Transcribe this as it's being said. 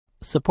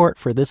Support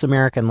for This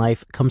American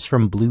Life comes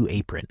from Blue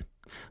Apron.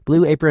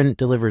 Blue Apron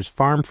delivers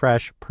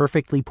farm-fresh,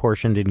 perfectly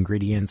portioned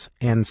ingredients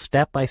and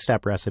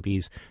step-by-step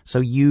recipes so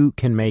you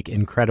can make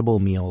incredible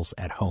meals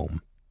at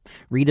home.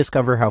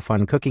 Rediscover how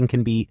fun cooking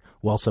can be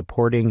while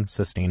supporting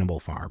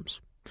sustainable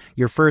farms.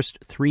 Your first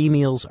 3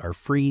 meals are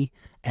free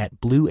at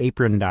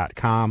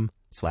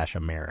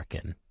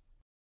blueapron.com/American.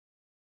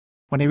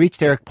 When I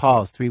reached Eric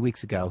Paul's 3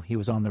 weeks ago, he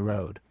was on the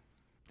road.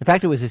 In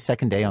fact, it was his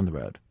second day on the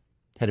road,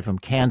 headed from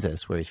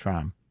Kansas, where he's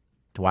from,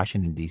 to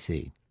Washington,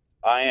 D.C.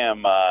 I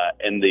am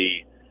in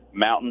the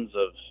mountains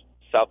of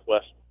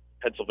southwest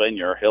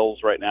Pennsylvania, or hills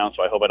right now,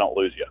 so I hope I don't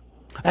lose you.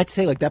 I have to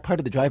say, that part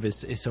of the drive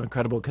is so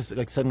incredible because,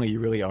 suddenly you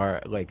really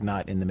are,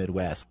 not in the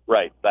Midwest.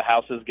 Right. The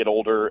houses get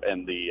older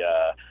and the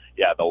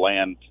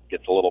land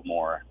gets a little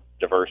more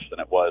diverse than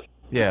it was.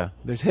 Yeah,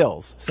 there's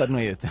hills.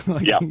 Suddenly it's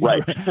yeah,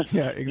 right.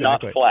 Yeah, exactly.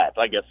 Not flat,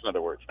 I guess, in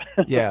other words.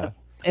 Yeah.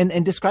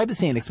 And describe the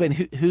scene.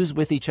 Explain who's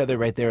with each other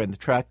right there in the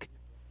truck.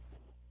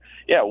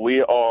 Yeah,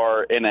 we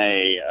are in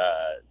a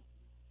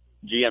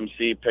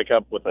GMC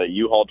pickup with a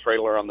U-Haul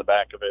trailer on the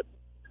back of it.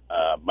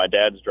 My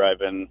dad's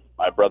driving.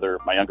 My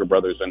younger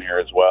brother's in here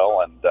as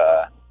well.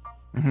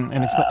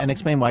 And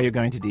explain why you're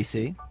going to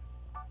D.C.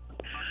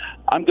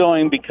 I'm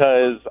going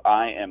because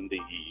I am the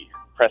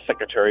press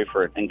secretary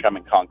for an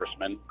incoming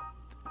congressman.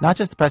 Not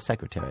just the press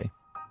secretary,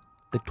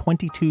 the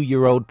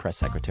 22-year-old press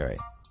secretary,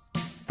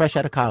 fresh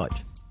out of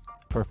college,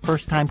 for a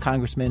first-time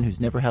congressman who's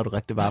never held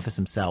elective office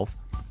himself,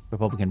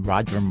 Republican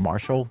Roger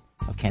Marshall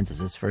of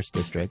Kansas's 1st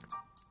District.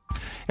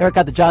 Eric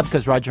got the job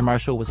because Roger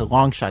Marshall was a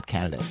long-shot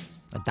candidate,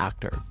 a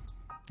doctor,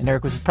 and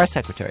Eric was his press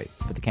secretary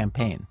for the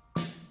campaign.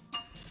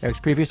 Eric's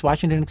previous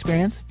Washington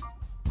experience?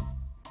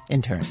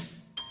 Intern.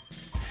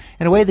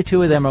 In a way, the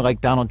two of them are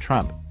like Donald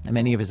Trump and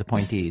many of his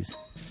appointees.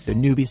 They're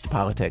newbies to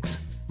politics,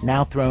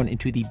 now thrown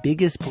into the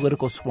biggest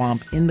political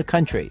swamp in the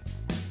country.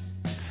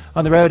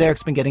 On the road,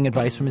 Eric's been getting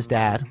advice from his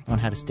dad on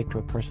how to stick to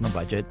a personal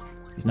budget.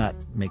 He's not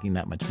making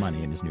that much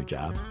money in his new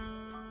job.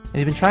 And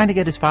he's been trying to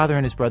get his father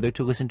and his brother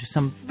to listen to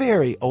some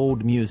very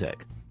old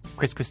music.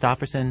 Chris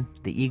Christopherson,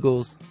 the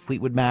Eagles,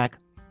 Fleetwood Mac.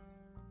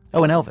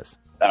 Oh, and Elvis.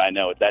 And I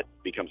know that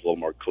becomes a little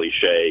more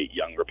cliche,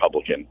 young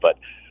Republican, but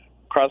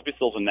Crosby,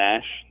 Stills, and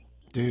Nash.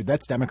 Dude,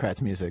 that's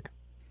Democrats' music.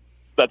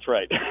 That's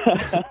right.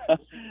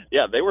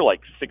 Yeah, they were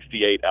like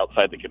 68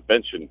 outside the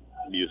convention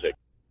music.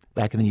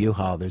 Back in the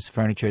U-Haul, there's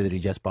furniture that he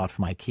just bought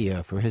from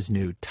IKEA for his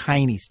new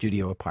tiny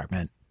studio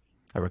apartment.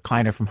 A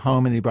recliner from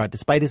home, and he brought,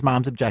 despite his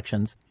mom's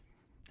objections,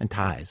 and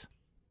ties.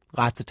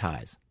 Lots of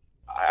ties.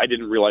 I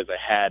didn't realize I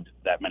had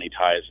that many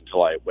ties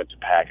until I went to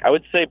pack. I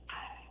would say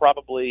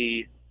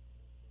probably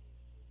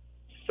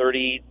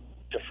 30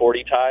 to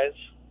 40 ties.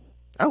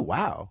 Oh,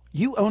 wow.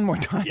 You own more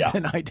ties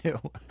than I do.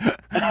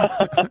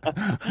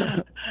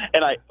 And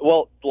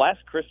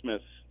last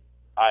Christmas,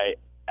 I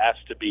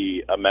asked to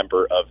be a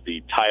member of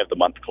the Tie of the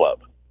Month Club.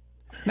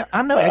 Now,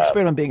 I'm no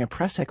expert on being a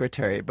press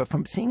secretary, but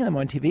from seeing them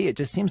on TV, it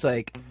just seems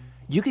like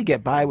you could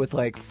get by with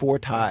 4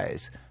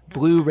 ties.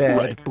 Blue, red,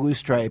 right. Blue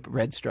stripe,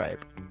 red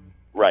stripe.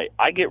 Right.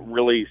 I get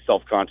really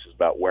self-conscious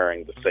about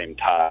wearing the same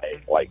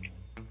tie,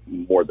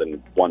 more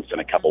than once in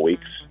a couple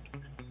weeks.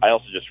 I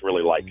also just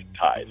really like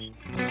ties.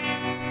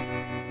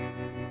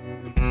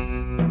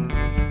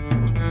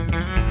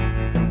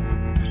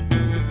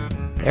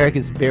 Eric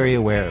is very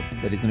aware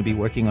that he's going to be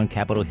working on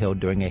Capitol Hill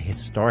during a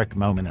historic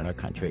moment in our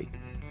country,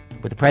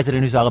 with a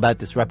president who's all about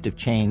disruptive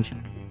change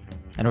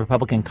and a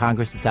Republican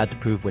Congress that's out to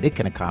prove what it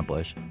can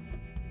accomplish.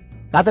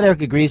 Not that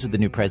Eric agrees with the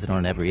new president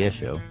on every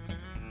issue.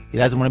 He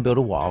doesn't want to build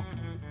a wall,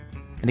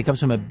 and he comes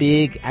from a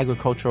big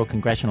agricultural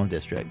congressional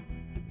district,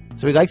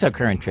 so he likes our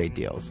current trade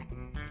deals.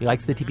 He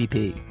likes the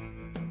TPP.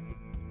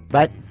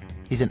 But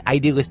he's an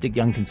idealistic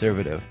young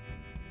conservative,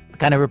 the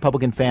kind of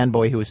Republican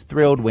fanboy who was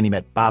thrilled when he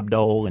met Bob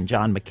Dole and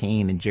John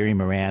McCain and Jerry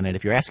Moran. And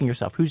if you're asking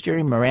yourself, who's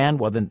Jerry Moran?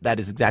 Well, then that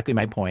is exactly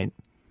my point.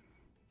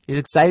 He's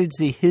excited to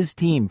see his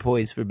team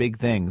poised for big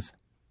things.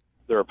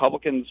 The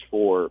Republicans,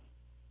 for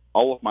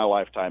all of my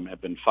lifetime, have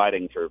been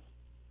fighting for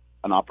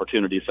an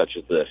opportunity such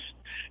as this.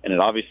 And it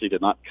obviously did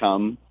not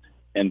come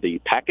in the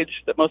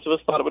package that most of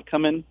us thought it would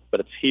come in, but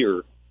it's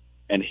here.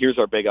 And here's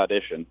our big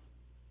audition.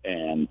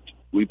 And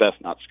we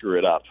best not screw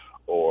it up,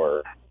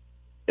 or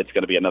it's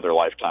going to be another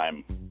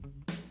lifetime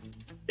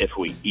if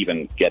we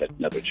even get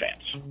another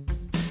chance.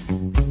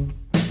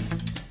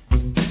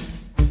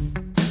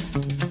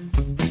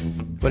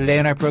 Well, today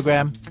on our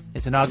program,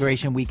 it's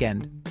inauguration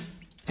weekend.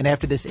 And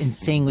after this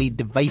insanely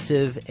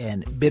divisive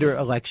and bitter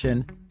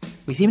election,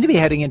 we seem to be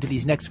heading into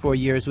these next 4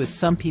 years with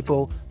some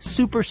people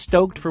super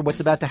stoked for what's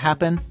about to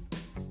happen,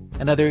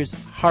 and others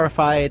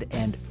horrified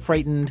and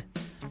frightened.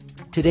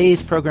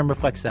 Today's program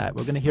reflects that.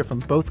 We're going to hear from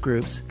both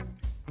groups.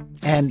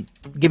 And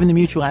given the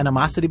mutual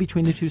animosity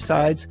between the two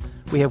sides,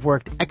 we have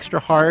worked extra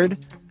hard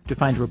to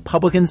find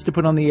Republicans to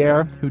put on the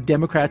air who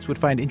Democrats would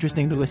find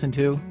interesting to listen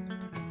to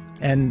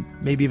and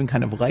maybe even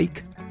kind of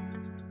like,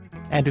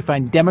 and to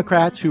find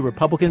Democrats who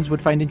Republicans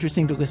would find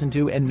interesting to listen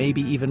to and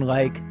maybe even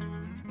like.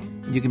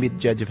 You can be the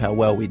judge of how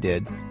well we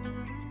did.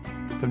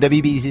 From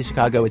WBEZ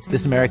Chicago, it's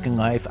This American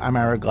Life. I'm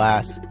Ira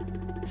Glass.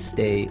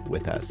 Stay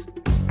with us.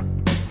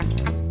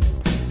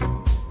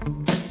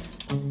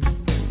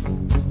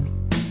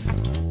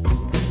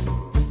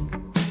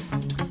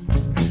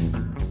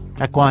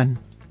 Act 1,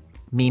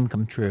 meme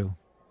come true.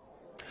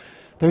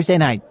 Thursday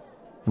night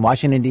in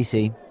Washington,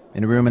 D.C.,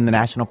 in a room in the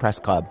National Press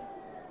Club,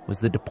 was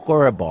the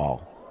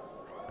Deploraball.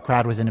 The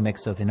crowd was in a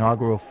mix of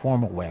inaugural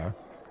formal wear,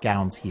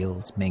 gowns,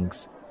 heels,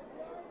 minks,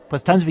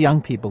 plus tons of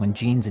young people in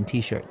jeans and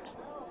T-shirts.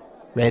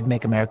 Red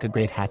Make America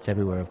Great hats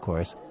everywhere, of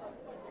course.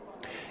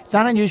 It's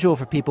not unusual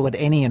for people at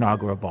any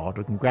inaugural ball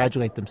to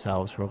congratulate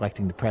themselves for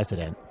electing the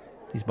president.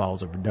 These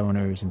balls are for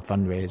donors and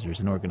fundraisers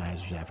and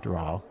organizers, after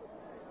all.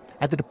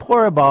 At the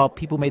Deploraball,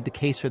 people made the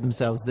case for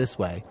themselves this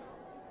way.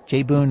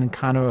 Jay Boone and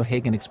Connor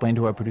O'Hagan explained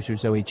to our producer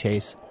Zoe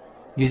Chace,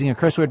 using a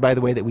curse word, by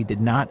the way, that we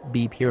did not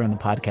beep here on the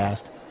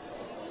podcast.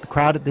 The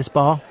crowd at this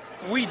ball?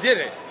 We did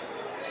it.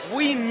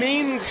 We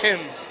memed him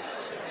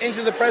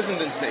into the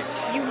presidency.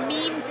 You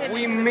memed him.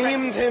 We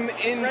memed him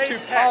into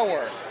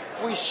power.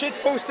 We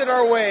shitposted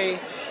our way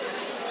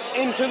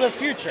into the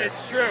future.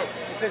 It's true.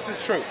 This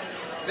is true.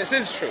 This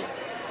is true.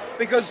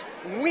 Because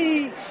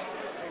we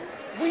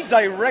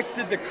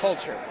directed the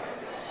culture.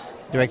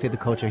 Directed the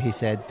culture, he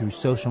said, through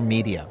social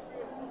media.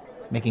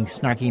 Making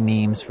snarky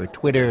memes for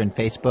Twitter and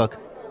Facebook,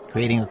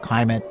 creating a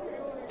climate,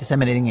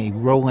 disseminating a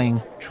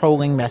rolling,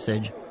 trolling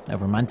message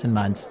over months and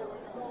months.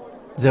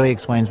 Zoe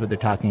explains what they're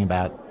talking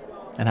about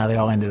and how they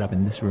all ended up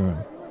in this room.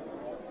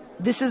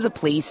 This is a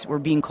place where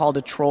being called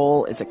a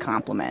troll is a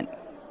compliment.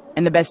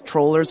 And the best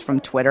trollers from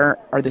Twitter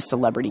are the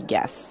celebrity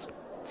guests.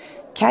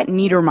 Kat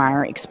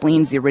Niedermeyer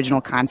explains the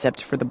original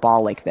concept for the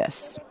ball like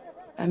this.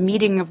 A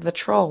meeting of the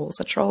trolls,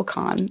 a troll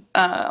con.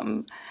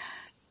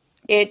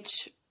 It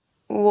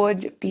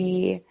would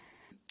be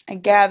a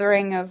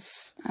gathering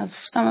of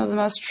some of the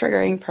most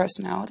triggering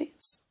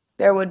personalities.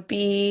 There would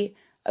be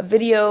a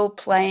video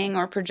playing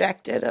or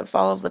projected of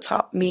all of the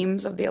top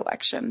memes of the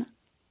election.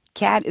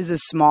 Kat is a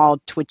small,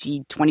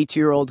 twitchy,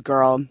 22-year-old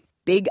girl.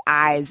 Big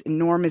eyes,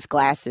 enormous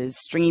glasses,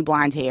 stringy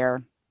blonde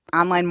hair.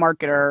 Online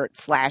marketer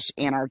 /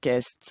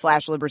 anarchist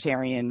 /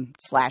 libertarian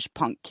 /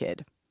 punk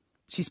kid.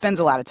 She spends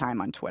a lot of time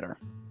on Twitter.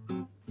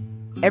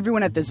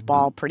 Everyone at this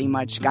ball pretty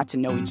much got to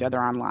know each other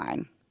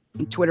online.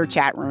 In Twitter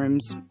chat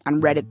rooms,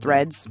 on Reddit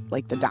threads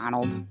like the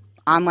Donald,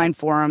 online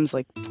forums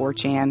like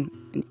 4chan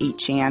and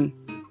 8chan.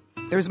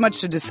 There was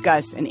much to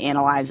discuss and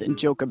analyze and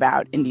joke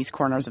about in these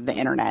corners of the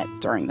internet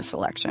during this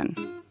election.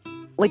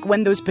 Like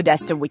when those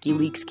Podesta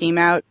WikiLeaks came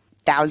out,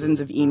 thousands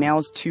of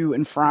emails to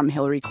and from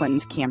Hillary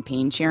Clinton's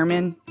campaign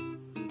chairman.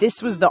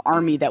 This was the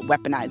army that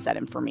weaponized that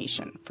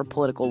information for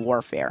political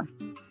warfare.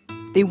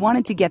 They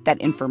wanted to get that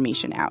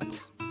information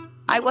out.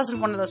 I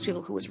wasn't one of those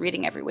people who was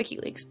reading every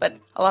WikiLeaks, but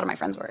a lot of my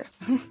friends were.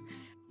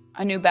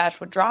 A new batch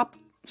would drop,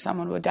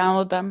 someone would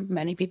download them,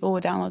 many people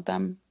would download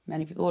them,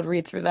 many people would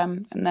read through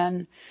them, and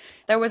then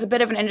there was a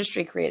bit of an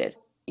industry created.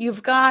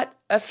 You've got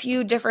a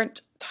few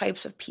different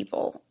types of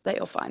people that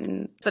you'll find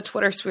in the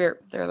Twitter sphere.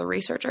 They're the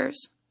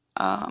researchers,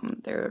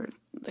 they're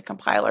the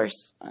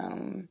compilers,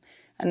 and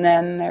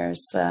then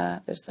there's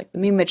like the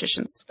meme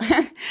magicians.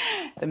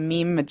 The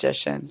meme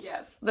magicians.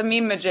 Yes, the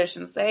meme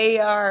magicians. They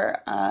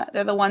are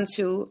they're the ones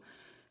who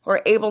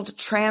are able to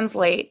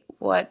translate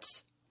what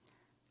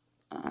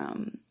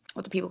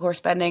the people who are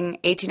spending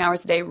 18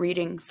 hours a day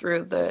reading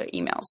through the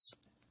emails.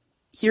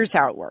 Here's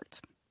how it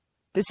worked.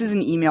 This is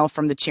an email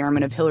from the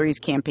chairman of Hillary's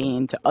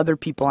campaign to other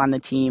people on the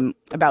team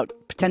about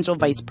potential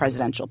vice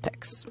presidential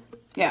picks.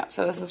 Yeah,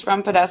 so this is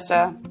from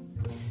Podesta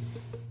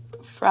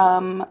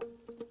from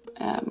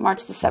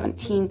March the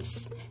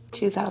 17th,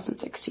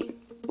 2016.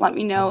 Let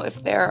me know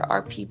if there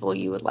are people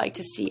you would like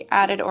to see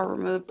added or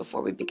removed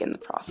before we begin the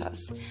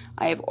process.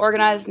 I have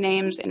organized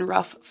names in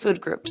rough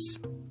food groups.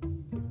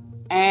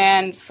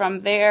 And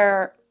from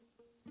there,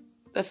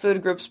 the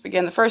food groups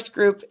begin. The first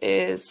group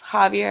is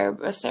Javier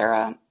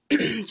Becerra,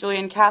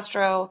 Julian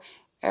Castro,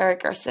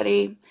 Eric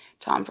Garcetti,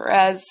 Tom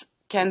Perez,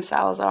 Ken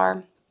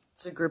Salazar.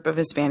 It's a group of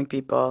Hispanic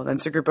people. Then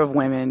it's a group of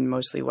women,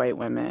 mostly white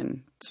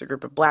women. It's a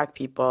group of black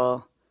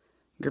people,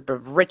 a group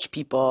of rich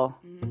people.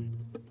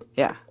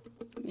 Yeah.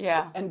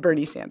 Yeah. And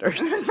Bernie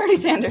Sanders. Bernie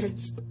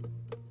Sanders.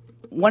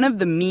 One of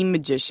the meme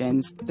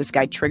magicians, this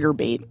guy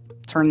Triggerbait,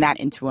 turned that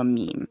into a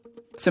meme.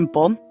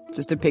 Simple,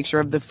 just a picture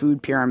of the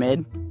food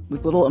pyramid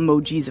with little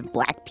emojis of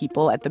black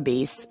people at the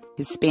base,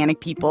 Hispanic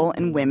people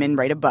and women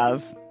right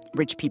above,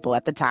 rich people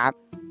at the top.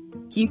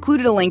 He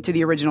included a link to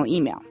the original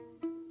email.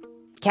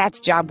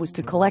 Kat's job was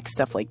to collect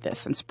stuff like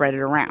this and spread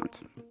it around.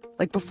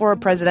 Like before a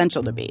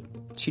presidential debate,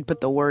 she'd put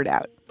the word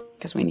out.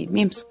 Because we need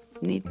memes.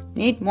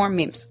 Need more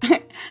memes.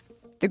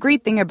 The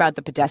great thing about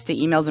the Podesta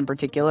emails in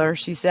particular,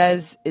 she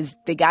says, is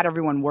they got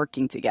everyone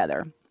working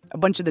together. A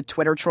bunch of the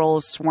Twitter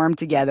trolls swarmed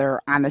together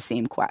on the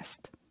same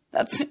quest.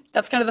 That's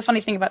kind of the funny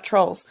thing about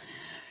trolls.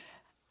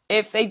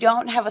 If they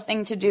don't have a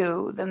thing to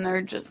do, then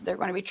they're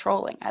going to be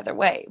trolling either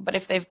way. But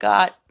if they've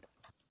got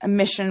a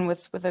mission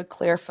with a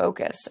clear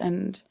focus,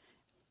 and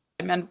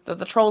it meant that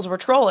the trolls were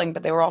trolling,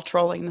 but they were all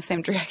trolling in the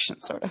same direction,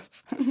 sort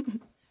of.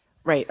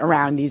 Right,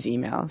 around these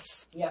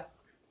emails. Yeah.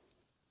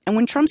 And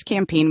when Trump's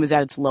campaign was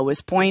at its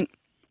lowest point,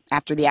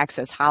 after the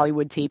Access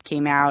Hollywood tape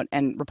came out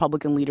and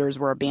Republican leaders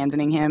were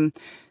abandoning him,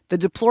 the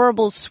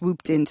Deplorables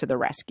swooped in to the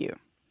rescue.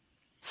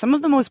 Some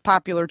of the most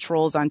popular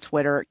trolls on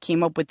Twitter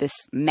came up with this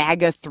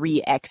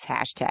MAGA3X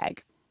hashtag.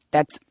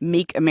 That's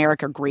Make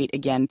America Great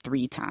Again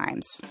 3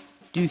 times.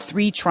 Do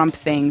 3 Trump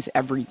things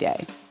every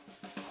day.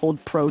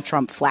 Hold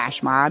pro-Trump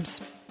flash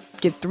mobs.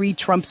 Get 3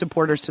 Trump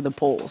supporters to the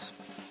polls.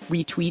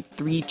 Retweet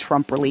 3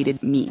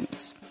 Trump-related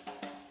memes.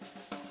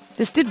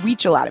 This did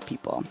reach a lot of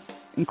people,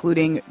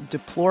 including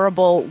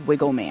Deplorable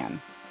Wiggleman,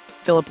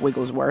 Philip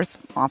Wigglesworth,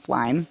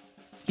 offline.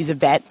 He's a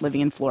vet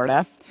living in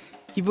Florida.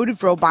 He voted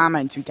for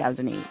Obama in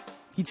 2008.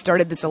 He'd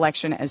started this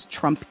election as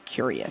Trump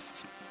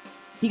curious.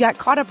 He got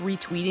caught up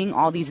retweeting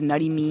all these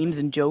nutty memes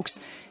and jokes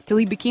till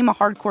he became a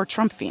hardcore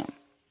Trump fan.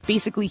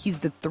 Basically, he's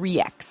the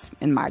 3X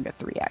in MAGA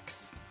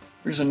 3X.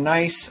 There's a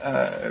nice,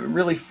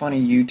 really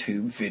funny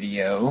YouTube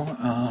video.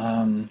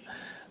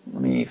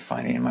 Let me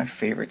find it in my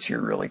favorites here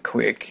really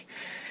quick.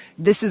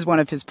 This is one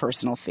of his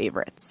personal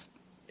favorites.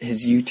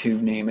 His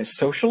YouTube name is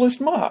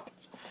Socialist Mop.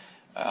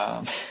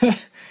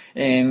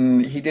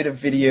 And he did a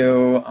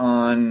video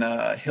on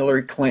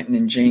Hillary Clinton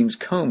and James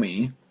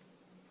Comey.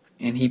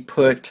 And he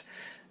put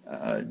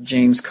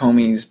James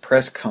Comey's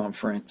press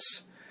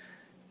conference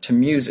to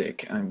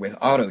music with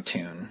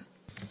auto-tune.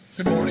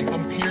 Good morning.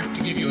 I'm here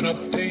to give you an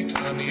update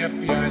on the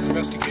FBI's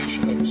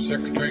investigation of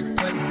Secretary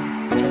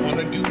Clinton. What I want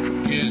to do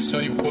is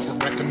tell you what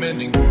we're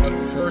recommending. But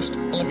first,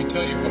 let me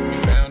tell you what we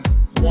found.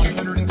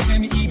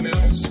 110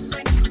 emails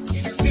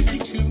in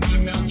 52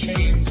 email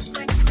chains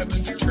have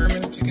been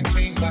determined to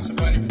contain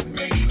classified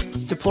information.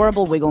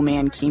 Deplorable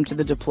Wiggleman came to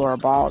the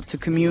Deploraball to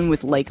commune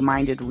with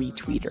like-minded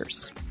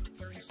retweeters.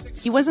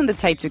 He wasn't the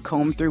type to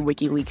comb through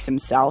WikiLeaks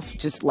himself,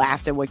 just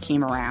laughed at what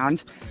came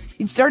around.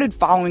 He'd started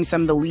following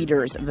some of the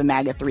leaders of the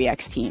MAGA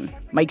 3X team,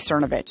 Mike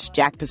Cernovich,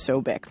 Jack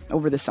Posobiec,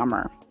 over the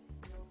summer.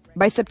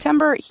 By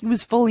September, he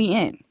was fully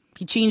in.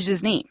 He changed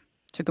his name,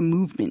 took a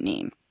movement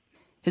name.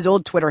 His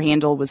old Twitter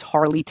handle was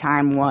Harley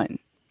Time 1.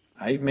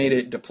 I made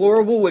it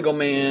Deplorable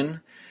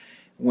Wiggleman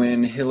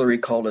when Hillary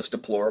called us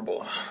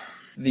deplorable.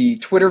 The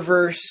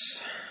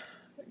Twitterverse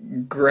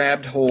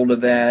grabbed hold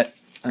of that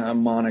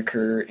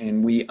moniker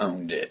and we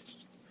owned it.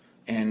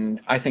 And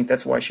I think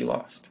that's why she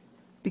lost.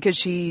 Because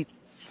she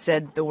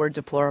said the word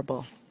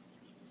deplorable.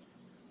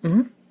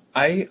 Mm-hmm.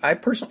 I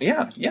personally,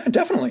 yeah,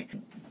 definitely.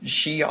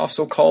 She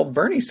also called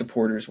Bernie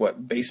supporters,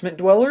 basement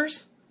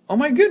dwellers? Oh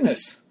my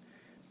goodness.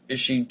 Is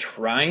she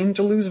trying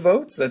to lose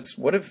votes? That's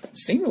what it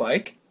seemed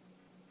like.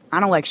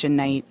 On election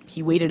night,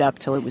 he waited up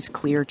till it was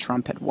clear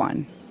Trump had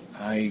won.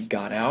 I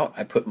got out,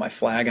 I put my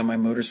flag on my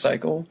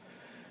motorcycle,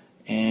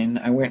 and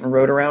I went and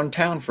rode around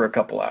town for a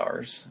couple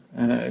hours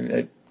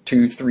at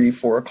 2, 3,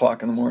 4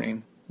 o'clock in the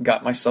morning.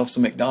 Got myself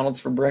some McDonald's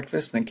for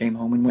breakfast, then came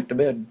home and went to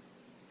bed.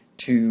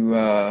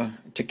 To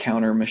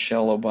counter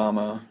Michelle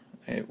Obama,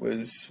 it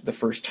was the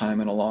first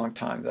time in a long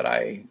time that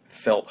I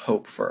felt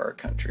hope for our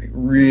country.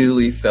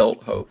 Really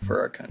felt hope for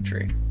our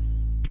country.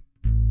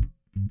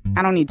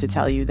 I don't need to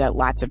tell you that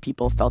lots of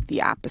people felt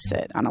the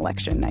opposite on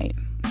election night.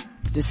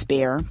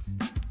 Despair,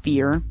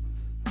 fear.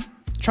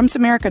 Trump's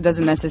America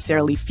doesn't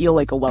necessarily feel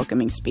like a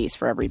welcoming space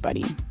for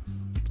everybody.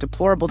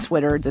 Deplorable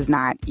Twitter does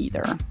not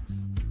either.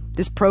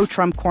 This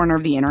pro-Trump corner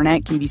of the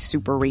internet can be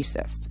super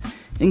racist.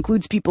 It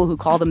includes people who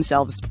call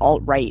themselves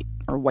alt-right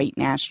or white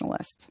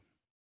nationalists.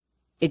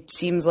 It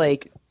seems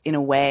like, in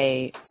a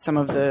way, some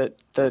of the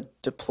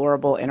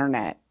deplorable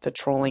internet, the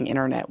trolling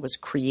internet, was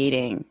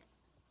creating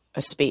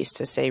a space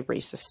to say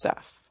racist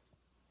stuff.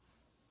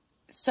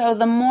 So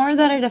the more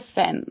that it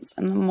offends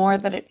and the more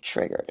that it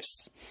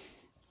triggers,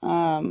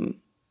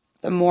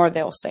 the more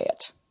they'll say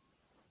it.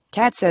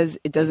 Kat says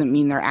it doesn't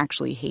mean they're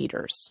actually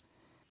haters.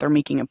 They're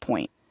making a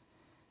point.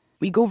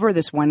 We go over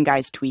this one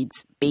guy's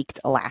tweets,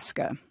 Baked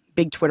Alaska,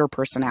 big Twitter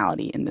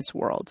personality in this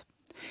world.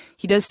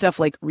 He does stuff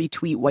like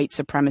retweet white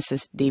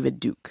supremacist David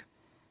Duke.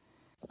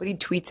 But he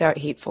tweets out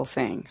hateful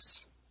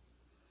things.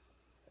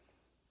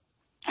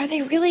 Are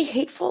they really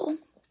hateful?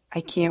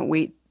 I can't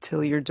wait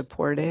till you're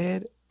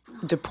deported.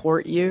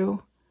 Deport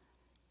you.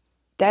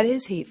 That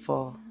is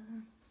hateful.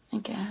 I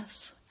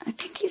guess. I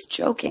think he's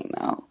joking,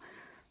 though.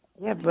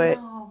 Yeah, but...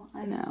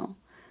 I know.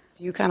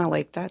 Do you kind of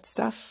like that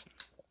stuff?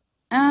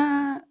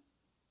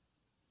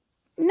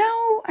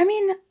 No, I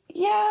mean,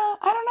 yeah,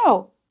 I don't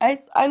know.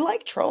 I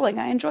like trolling.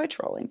 I enjoy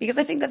trolling because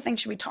I think that things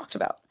should be talked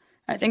about.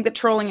 I think that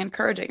trolling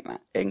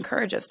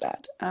encourages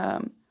that.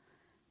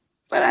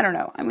 But I don't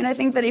know. I mean, I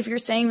think that if you're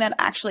saying that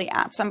actually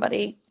at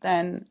somebody,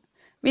 then,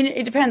 I mean,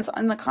 it depends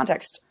on the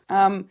context.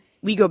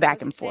 We go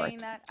back and forth.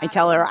 I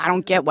tell her I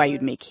don't get why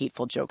you'd make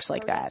hateful jokes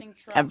like that,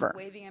 ever.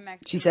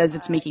 She says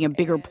it's making a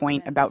bigger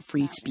point about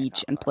free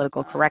speech and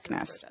political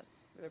correctness.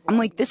 I'm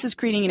like, this is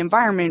creating an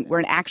environment where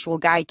an actual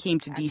guy came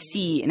to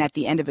D.C. and at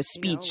the end of a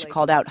speech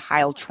called out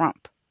Heil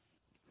Trump.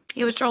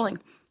 He was trolling.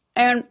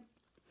 But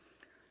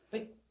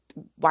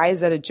why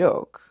is that a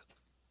joke?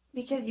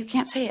 Because you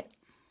can't say it.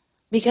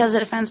 Because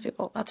it offends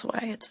people. That's why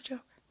it's a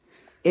joke.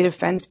 It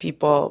offends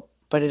people,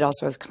 but it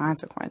also has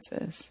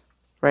consequences,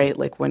 right?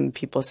 Like when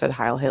people said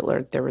Heil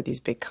Hitler, there were these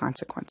big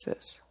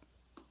consequences.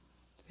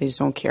 They just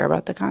don't care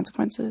about the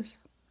consequences?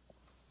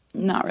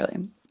 Not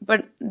really.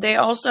 But they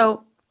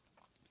also,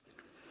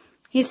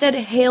 he said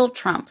hail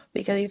Trump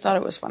because he thought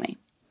it was funny.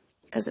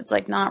 Because it's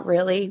like not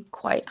really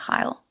quite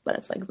Heil, but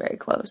it's like very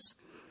close.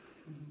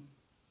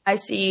 I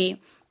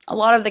see a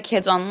lot of the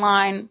kids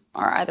online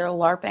are either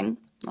LARPing,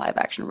 live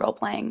action role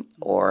playing,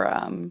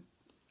 or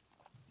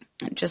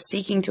just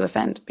seeking to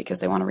offend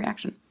because they want a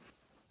reaction.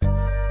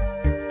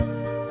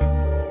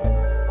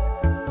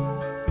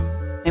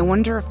 I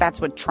wonder if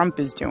that's what Trump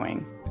is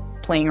doing,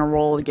 playing a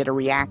role to get a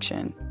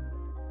reaction.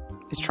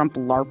 Is Trump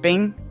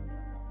LARPing?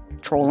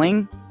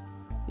 Trolling?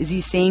 Is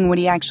he saying what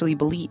he actually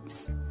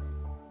believes?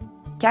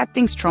 Kat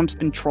thinks Trump's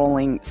been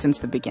trolling since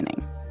the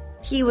beginning.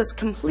 He was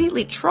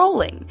completely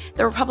trolling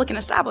the Republican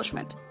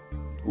establishment.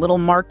 Little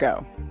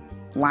Marco,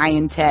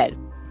 Lion Ted,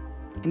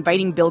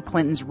 inviting Bill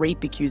Clinton's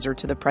rape accuser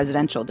to the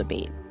presidential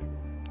debate.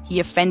 He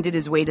offended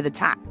his way to the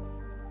top.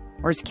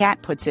 Or as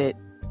Kat puts it,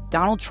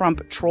 Donald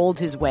Trump trolled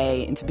his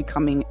way into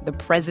becoming the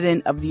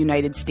president of the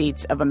United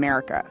States of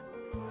America.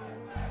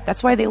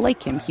 That's why they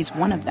like him. He's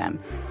one of them.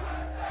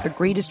 The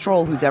greatest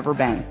troll who's ever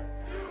been.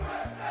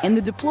 And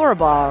the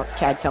Deploraball,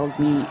 Kat tells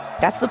me,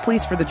 that's the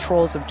place for the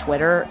trolls of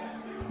Twitter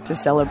to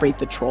celebrate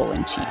the troll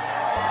in chief.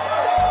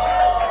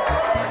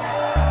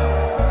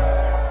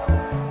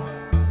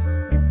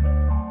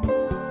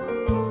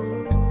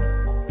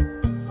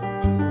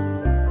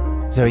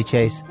 Zoe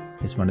Chace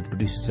is one of the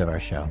producers of our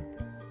show.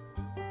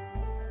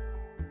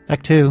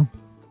 Act 2,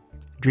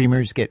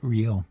 Dreamers Get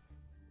Real.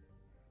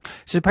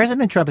 So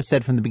President Trump has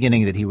said from the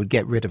beginning that he would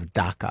get rid of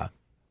DACA.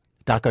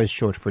 DACA is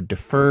short for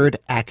Deferred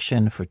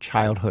Action for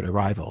Childhood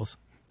Arrivals.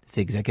 It's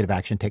the executive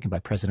action taken by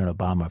President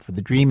Obama for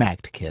the DREAM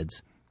Act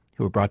kids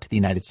who were brought to the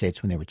United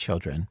States when they were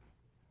children.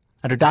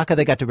 Under DACA,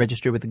 they got to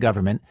register with the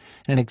government,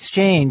 and in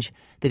exchange,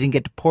 they didn't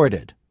get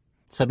deported.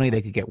 Suddenly,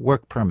 they could get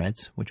work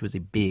permits, which was a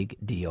big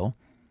deal.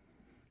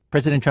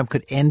 President Trump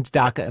could end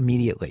DACA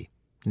immediately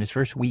in his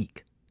first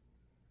week.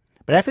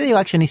 But after the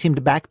election, he seemed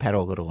to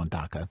backpedal a little on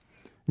DACA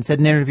and said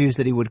in interviews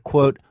that he would,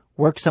 quote,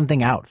 work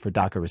something out for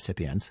DACA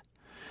recipients.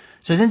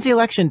 So since the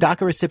election,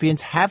 DACA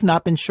recipients have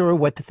not been sure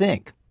what to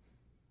think.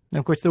 And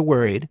of course, they're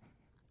worried.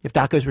 If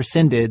DACA is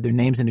rescinded, their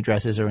names and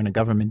addresses are in a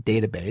government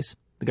database.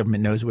 The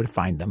government knows where to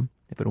find them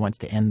if it wants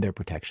to end their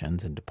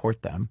protections and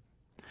deport them.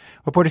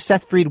 Reporter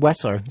Seth Freed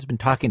Wessler has been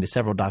talking to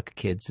several DACA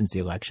kids since the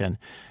election, and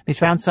he's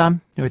found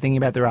some who are thinking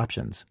about their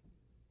options.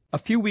 A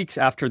few weeks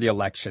after the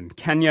election,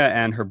 Kenia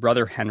and her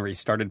brother Henrri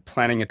started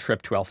planning a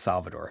trip to El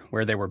Salvador,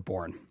 where they were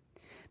born.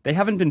 They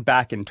haven't been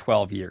back in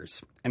 12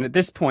 years, and at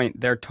this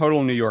point, they're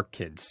total New York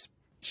kids.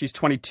 She's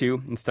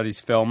 22 and studies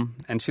film,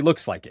 and she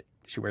looks like it.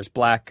 She wears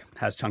black,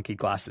 has chunky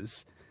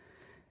glasses.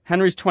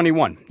 Henrri's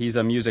 21. He's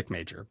a music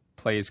major,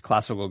 plays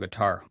classical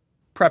guitar,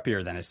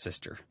 preppier than his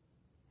sister.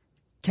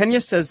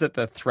 Kenia says that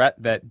the threat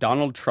that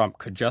Donald Trump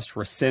could just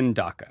rescind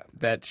DACA,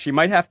 that she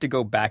might have to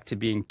go back to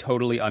being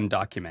totally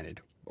undocumented,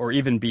 or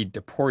even be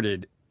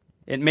deported,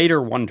 it made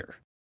her wonder.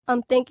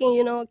 I'm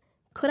thinking,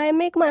 could I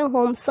make my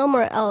home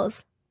somewhere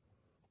else?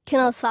 Can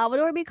El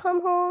Salvador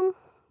become home?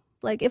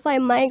 Like, if I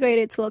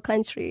migrated to a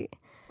country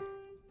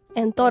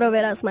and thought of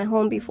it as my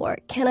home before,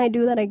 can I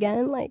do that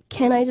again? Like,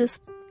 can I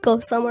just go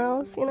somewhere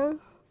else,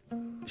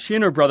 She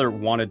and her brother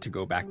wanted to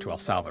go back to El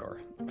Salvador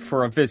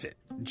for a visit,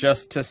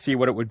 just to see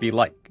what it would be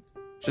like,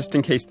 just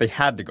in case they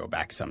had to go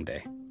back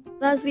someday.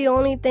 That's the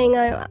only thing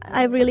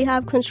I really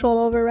have control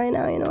over right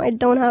now, I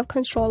don't have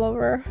control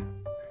over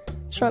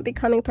Trump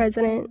becoming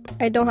president.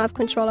 I don't have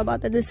control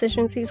about the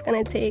decisions he's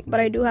going to take,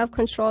 but I do have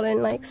control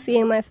in,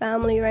 seeing my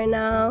family right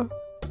now.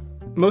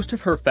 Most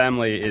of her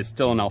family is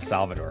still in El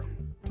Salvador.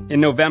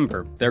 In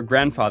November, their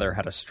grandfather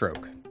had a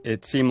stroke.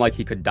 It seemed like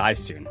he could die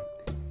soon.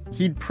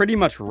 He'd pretty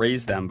much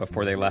raised them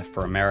before they left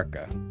for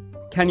America.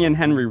 Kenia and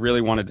Henrri really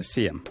wanted to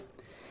see him.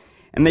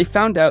 And they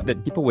found out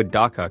that people with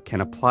DACA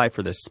can apply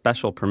for this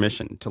special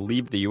permission to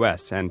leave the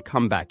U.S. and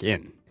come back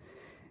in.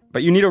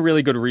 But you need a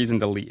really good reason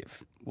to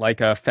leave,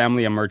 like a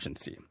family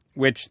emergency,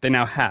 which they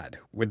now had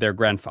with their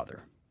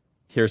grandfather.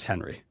 Here's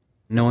Henrri.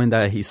 Knowing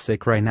that he's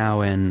sick right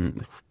now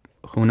and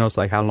who knows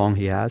how long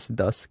he has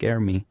does scare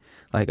me.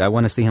 I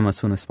want to see him as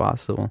soon as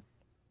possible.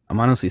 I'm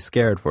honestly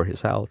scared for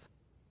his health.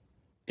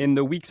 In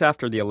the weeks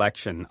after the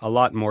election, a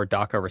lot more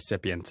DACA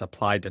recipients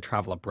applied to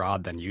travel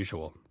abroad than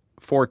usual.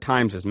 4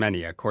 times as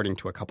many, according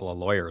to a couple of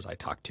lawyers I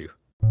talked to.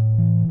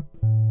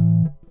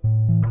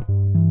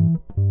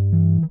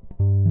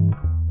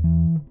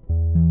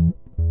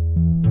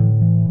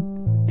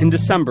 In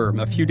December,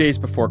 a few days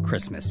before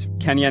Christmas,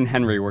 Kenia and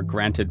Henrri were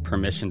granted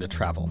permission to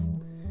travel.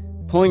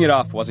 Pulling it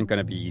off wasn't going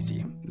to be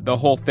easy. The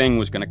whole thing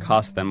was going to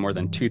cost them more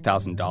than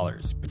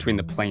 $2,000 between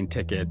the plane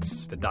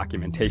tickets, the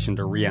documentation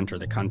to re-enter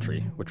the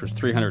country, which was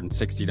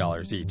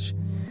 $360 each.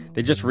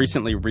 They just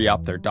recently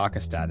re-upped their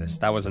DACA status.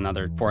 That was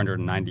another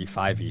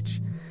 $495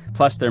 each.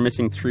 Plus, they're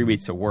missing 3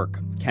 weeks of work.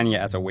 Kenia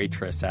as a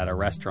waitress at a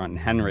restaurant and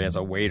Henrri as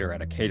a waiter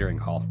at a catering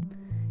hall.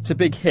 It's a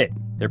big hit.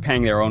 They're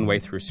paying their own way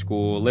through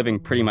school, living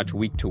pretty much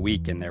week to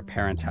week in their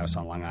parents' house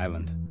on Long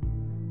Island.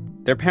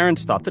 Their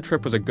parents thought the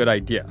trip was a good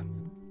idea.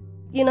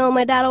 You know,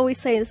 my dad always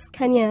says,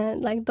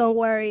 Kenia, like, don't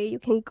worry, you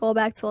can go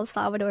back to El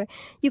Salvador.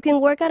 You can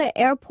work at an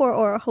airport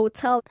or a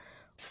hotel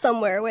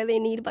somewhere where they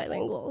need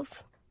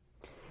bilinguals.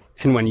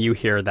 And when you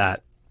hear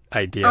that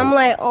idea... I'm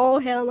like, oh,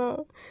 hell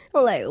no.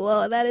 I'm like,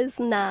 well, that is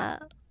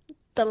not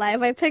the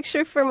life I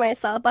picture for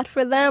myself. But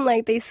for them,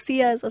 like, they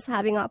see us as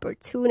having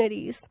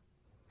opportunities.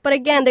 But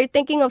again, they're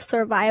thinking of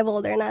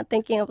survival. They're not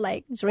thinking of,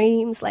 like,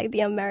 dreams like the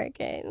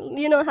American.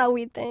 You know how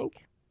we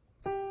think.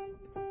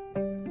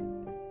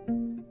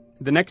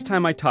 The next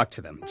time I talked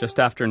to them, just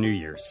after New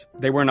Year's,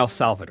 they were in El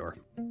Salvador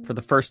for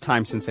the first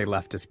time since they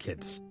left as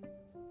kids.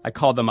 I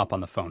called them up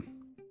on the phone.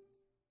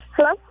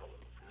 Hello?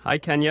 Hi,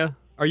 Kenia.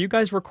 Are you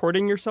guys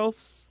recording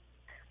yourselves?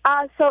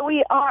 So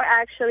we are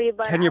actually,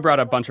 but... Kenia brought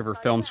a bunch of her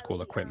film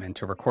school equipment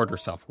to record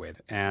herself with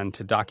and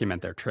to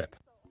document their trip.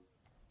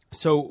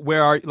 So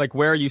where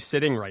are you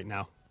sitting right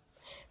now?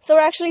 So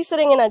we're actually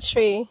sitting in a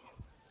tree.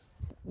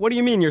 What do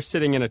you mean you're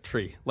sitting in a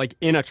tree? Like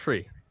in a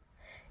tree?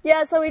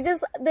 Yeah, so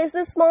there's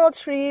this small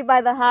tree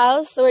by the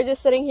house, so we're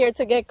just sitting here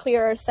to get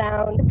clearer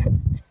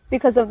sound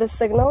because of the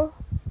signal.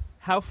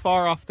 How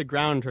far off the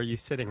ground are you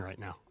sitting right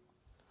now?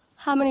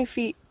 How many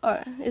feet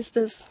is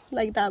this,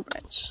 like that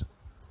branch?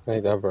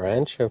 Like that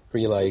branch?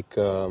 Pretty like...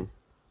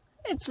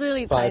 it's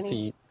really 5 tiny.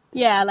 feet.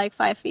 Yeah, like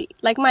 5 feet,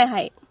 like my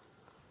height.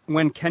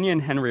 When Kenia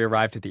and Henrri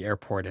arrived at the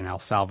airport in El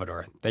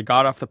Salvador, they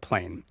got off the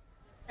plane.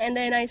 And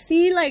then I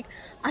see, like,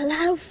 a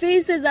lot of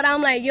faces that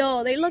I'm like,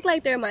 yo, they look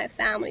like they're my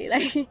family,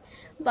 like...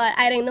 But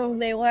I didn't know who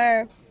they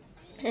were.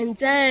 And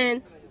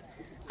then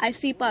I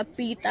see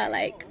Papita,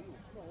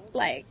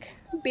 like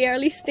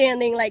barely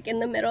standing, like, in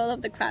the middle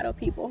of the crowd of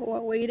people who are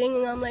waiting.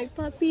 And I'm like,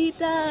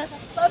 Papita,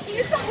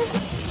 Papita.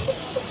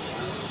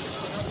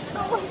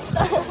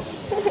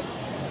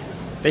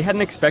 They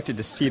hadn't expected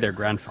to see their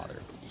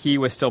grandfather. He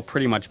was still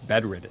pretty much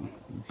bedridden.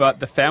 But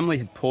the family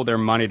had pulled their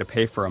money to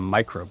pay for a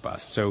microbus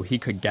so he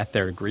could get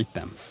there to greet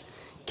them.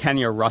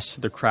 Kenia rushed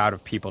through the crowd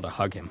of people to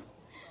hug him.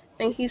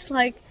 And he's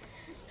like...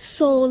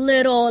 so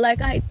little,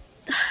 like I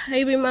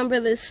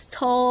remember this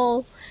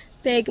tall,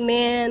 big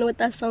man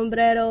with a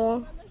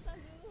sombrero,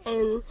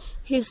 and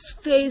his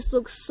face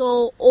looked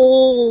so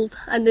old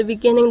at the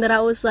beginning that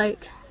I was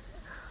like,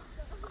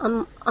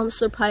 I'm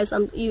surprised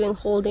I'm even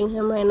holding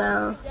him right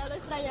now.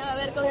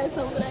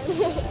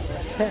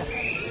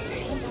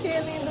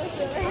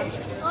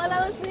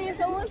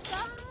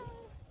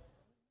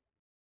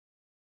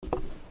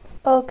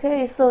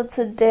 Okay, so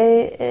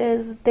today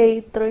is day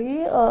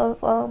 3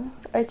 of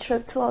our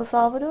trip to El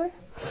Salvador,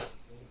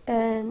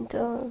 and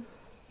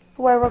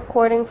we're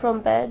recording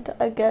from bed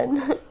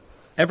again.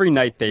 Every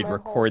night they'd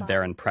record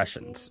their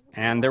impressions,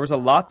 and there was a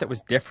lot that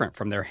was different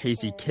from their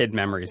hazy kid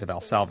memories of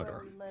El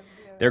Salvador.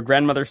 Their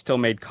grandmother still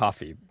made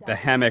coffee. The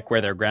hammock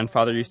where their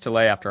grandfather used to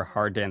lay after a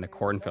hard day in the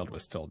cornfield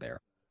was still there.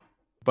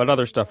 But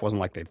other stuff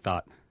wasn't like they'd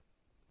thought.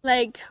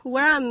 Like,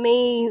 we're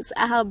amazed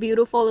at how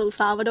beautiful El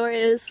Salvador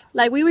is.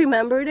 Like, we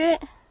remembered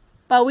it,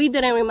 but we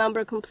didn't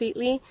remember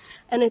completely.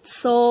 And it's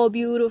so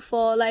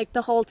beautiful. Like,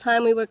 the whole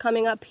time we were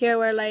coming up here,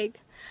 we're like,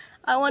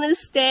 I want to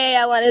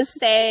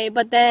stay.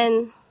 But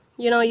then,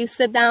 you know, you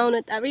sit down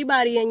with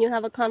everybody and you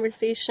have a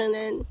conversation,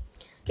 and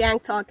gang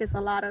talk is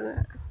a lot of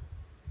it.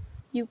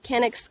 You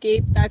can't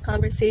escape that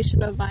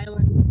conversation of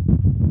violence.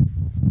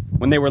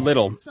 When they were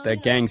little, the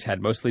gangs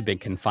had mostly been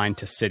confined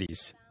to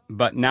cities.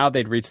 But now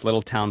they'd reached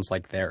little towns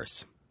like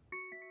theirs.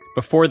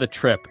 Before the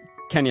trip,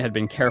 Kenia had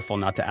been careful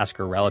not to ask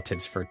her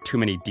relatives for too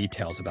many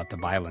details about the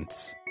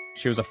violence.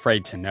 She was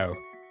afraid to know.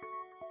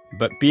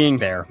 But being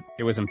there,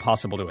 it was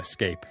impossible to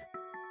escape.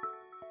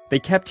 They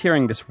kept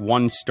hearing this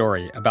one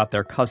story about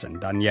their cousin,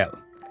 Daniel.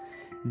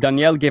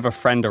 Daniel gave a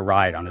friend a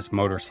ride on his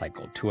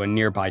motorcycle to a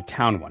nearby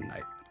town one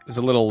night. It was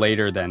a little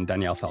later than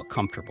Daniel felt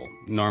comfortable.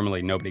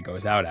 Normally, nobody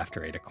goes out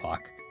after 8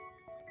 o'clock.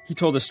 He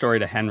told the story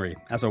to Henrri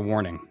as a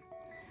warning.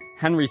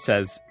 Henrri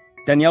says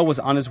Daniel was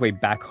on his way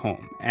back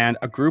home, and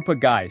a group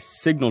of guys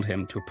signaled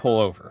him to pull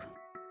over.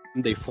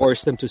 They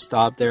forced him to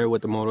stop there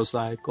with the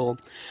motorcycle.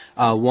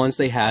 Once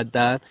they had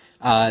that,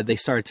 they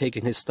started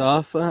taking his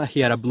stuff. He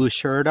had a blue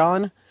shirt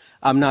on.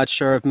 I'm not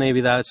sure if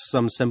maybe that's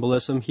some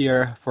symbolism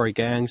here for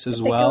gangs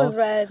as well. I think it was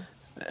red.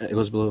 It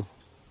was blue.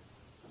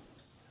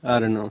 I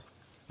don't know.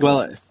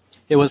 Well,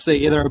 it was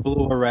either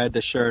blue or red,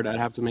 the shirt. I'd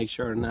have to make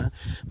sure on that.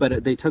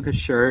 But they took his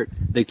shirt,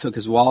 they took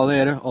his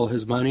wallet, all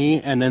his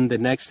money, and then the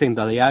next thing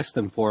that they asked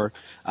him for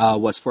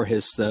was for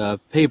his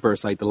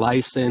papers, like the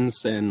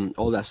license and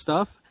all that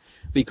stuff,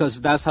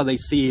 because that's how they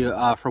see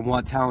from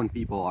what town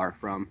people are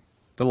from.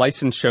 The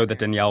license showed that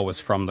Daniel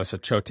was from Los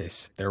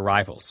Achotes, their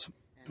rivals.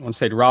 Once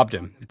they'd robbed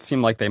him, it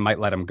seemed like they might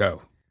let him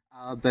go.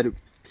 But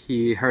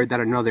he heard that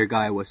another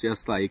guy was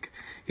just like,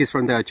 he's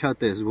from the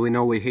Achotes, we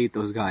know we hate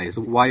those guys,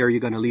 why are you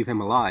going to leave him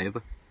alive?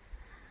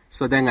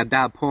 So then at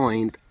that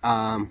point,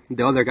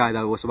 the other guy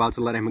that was about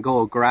to let him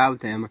go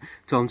grabbed him,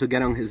 told him to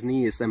get on his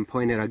knees, and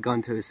pointed a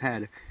gun to his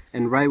head.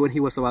 And right when he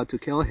was about to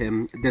kill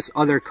him, this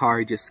other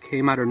car just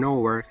came out of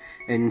nowhere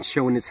and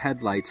shone its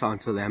headlights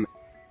onto them.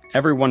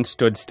 Everyone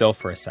stood still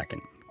for a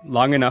second,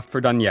 long enough for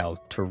Daniel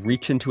to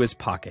reach into his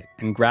pocket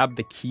and grab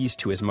the keys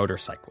to his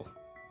motorcycle.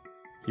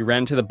 He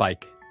ran to the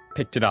bike,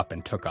 picked it up,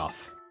 and took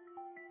off.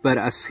 But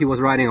as he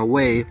was riding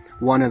away,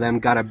 one of them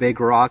got a big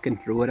rock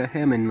and threw it at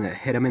him and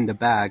hit him in the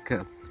back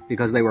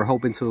because they were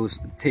hoping to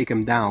take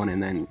him down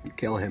and then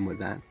kill him with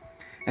that.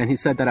 And he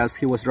said that as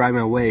he was driving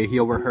away, he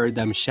overheard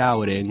them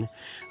shouting,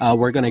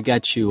 "We're going to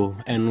get you,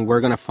 and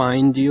we're going to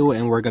find you,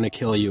 and we're going to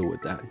kill you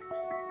with that."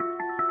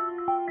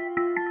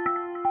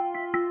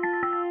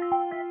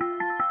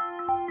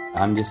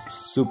 I'm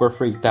just super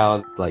freaked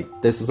out.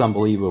 Like, this is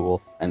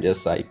unbelievable. And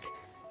just like,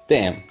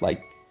 damn,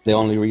 like, the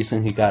only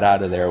reason he got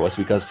out of there was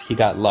because he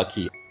got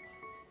lucky.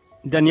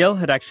 Danielle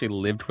had actually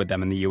lived with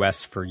them in the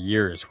U.S. for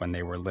years when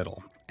they were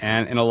little.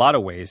 And in a lot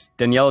of ways,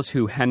 Danielle is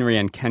who Henrri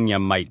and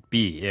Kenia might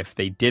be if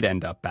they did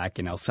end up back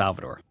in El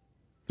Salvador.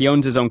 He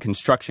owns his own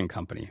construction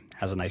company,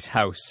 has a nice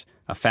house,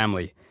 a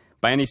family.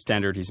 By any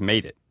standard, he's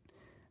made it.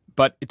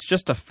 But it's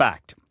just a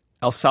fact.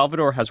 El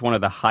Salvador has one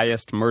of the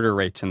highest murder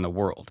rates in the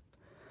world.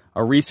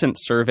 A recent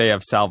survey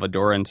of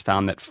Salvadorans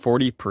found that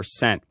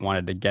 40%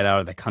 wanted to get out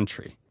of the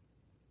country.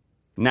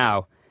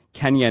 Now,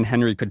 Kenia and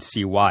Henrri could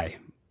see why.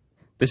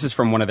 This is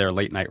from one of their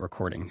late-night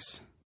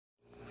recordings.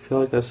 I feel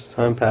like as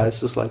time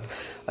passes, like,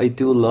 I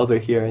do love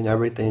it here and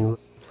everything.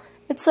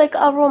 It's like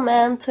a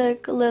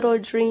romantic little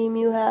dream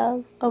you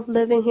have of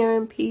living here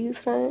in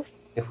peace, right?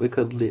 If we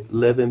could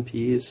live in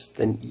peace,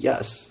 then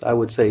yes, I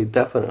would say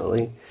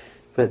definitely.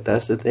 But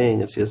that's the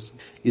thing, it's just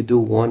you do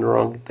one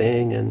wrong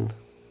thing and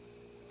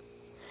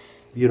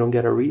you don't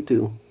get a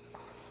redo.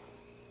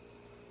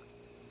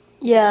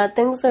 Yeah,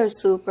 things are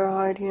super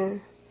hard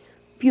here.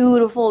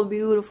 Beautiful,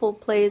 beautiful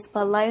place,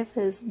 but life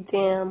is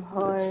damn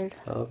hard.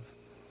 It's tough.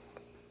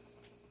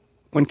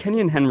 When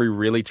Kenia and Henrri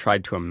really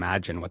tried to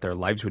imagine what their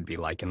lives would be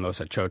like in Los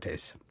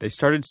Achotes, they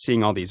started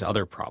seeing all these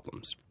other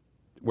problems.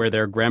 Where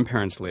their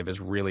grandparents live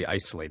is really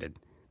isolated.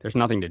 There's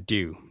nothing to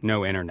do,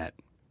 no internet.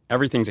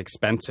 Everything's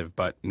expensive,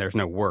 but there's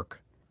no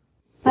work.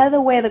 By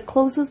the way, the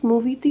closest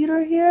movie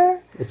theater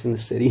here? It's in the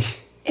city.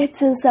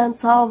 It's in San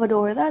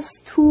Salvador. That's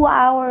 2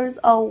 hours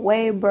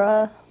away,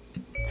 bruh.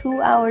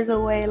 2 hours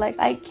away. Like,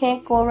 I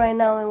can't go right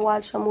now and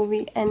watch a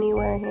movie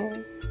anywhere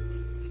here.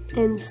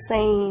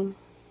 Insane.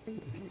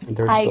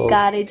 I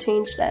gotta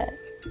change that.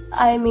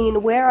 I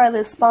mean, where are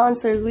the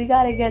sponsors? We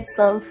gotta get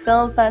some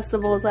film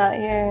festivals out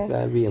here.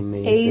 That'd be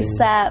amazing.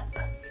 ASAP.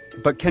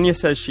 But Kenia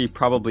says she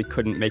probably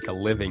couldn't make a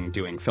living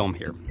doing film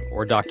here,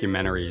 or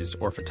documentaries,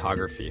 or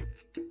photography.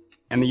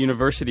 And the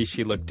university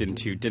she looked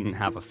into didn't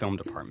have a film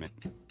department.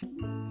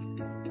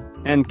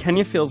 And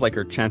Kenia feels like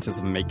her chances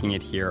of making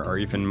it here are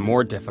even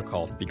more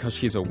difficult because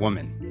she's a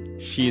woman.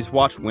 She's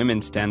watched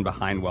women stand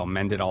behind while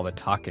men did all the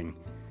talking.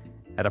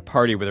 At a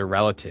party with her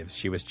relatives,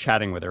 she was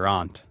chatting with her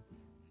aunt.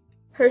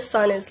 Her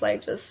son is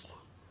like just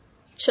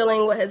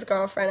chilling with his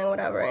girlfriend and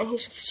whatever, and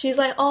she's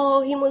like,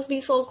 "Oh, he must be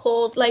so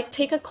cold, like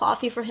take a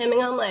coffee for him."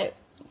 And I'm like,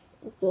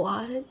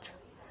 what?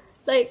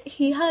 Like,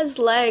 he has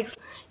legs,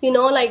 you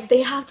know, like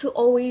they have to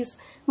always,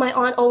 my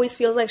aunt always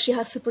feels like she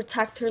has to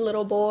protect her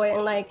little boy,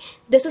 and like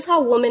this is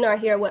how women are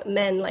here with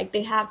men. Like,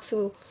 they have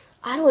to,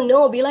 I don't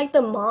know, be like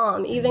the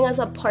mom, even as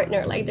a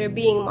partner, like they're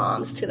being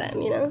moms to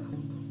them, you know?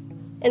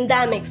 And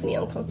that makes me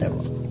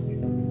uncomfortable.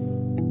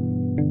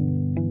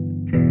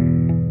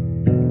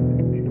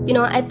 You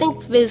know, I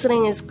think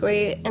visiting is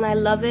great and I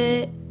love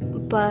it,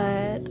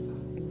 but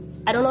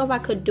I don't know if I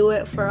could do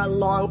it for a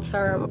long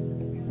term.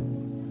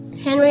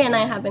 Henrri and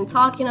I have been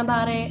talking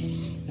about it,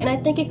 and I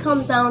think it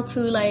comes down to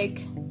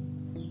like,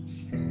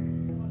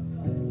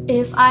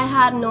 if I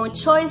had no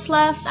choice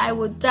left, I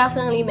would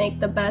definitely make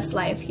the best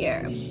life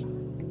here.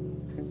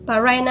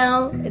 But right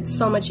now, it's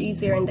so much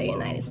easier in the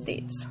United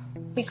States,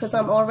 because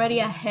I'm already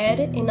ahead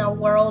in a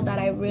world that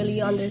I really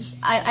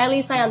understand. At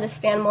least I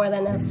understand more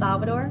than El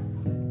Salvador.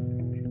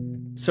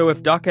 So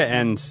if DACA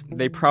ends,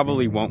 they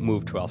probably won't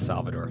move to El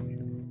Salvador.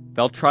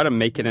 They'll try to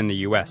make it in the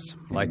U.S.,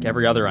 like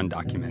every other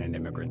undocumented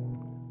immigrant,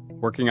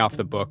 working off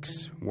the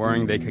books,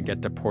 worrying they could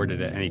get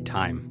deported at any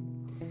time.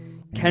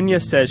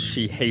 Kenia says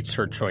she hates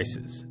her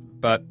choices,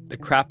 but the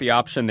crappy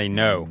option they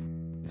know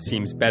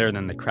seems better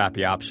than the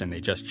crappy option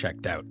they just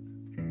checked out.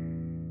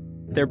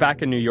 They're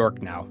back in New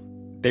York now.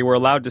 They were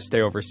allowed to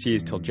stay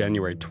overseas till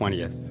January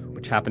 20th,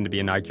 which happened to be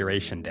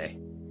Inauguration Day.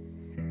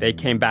 They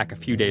came back a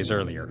few days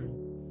earlier,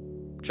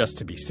 just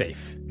to be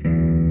safe.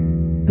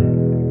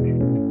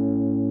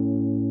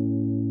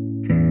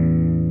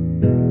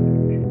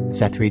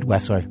 Seth Freed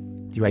Wessler.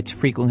 He writes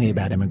frequently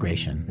about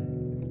immigration.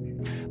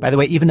 By the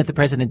way, even if the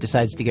president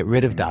decides to get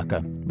rid of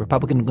DACA,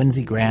 Republican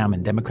Lindsey Graham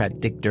and Democrat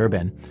Dick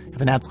Durbin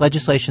have announced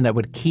legislation that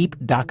would keep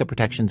DACA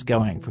protections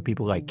going for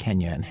people like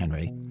Kenia and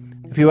Henrri.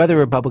 A few other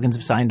Republicans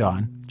have signed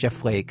on, Jeff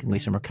Flake and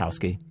Lisa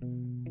Murkowski.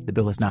 The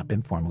bill has not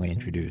been formally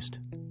introduced.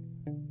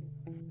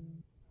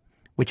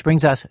 Which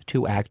brings us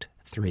to Act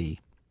 3.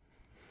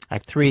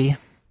 Act 3,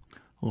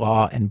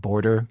 Law and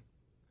Border.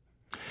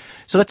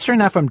 So let's turn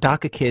now from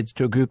DACA kids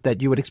to a group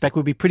that you would expect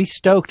would be pretty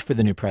stoked for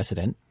the new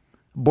president,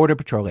 Border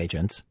Patrol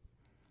agents.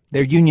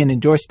 Their union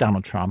endorsed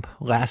Donald Trump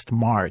last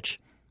March.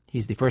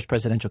 He's the first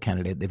presidential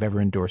candidate they've ever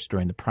endorsed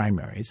during the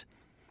primaries.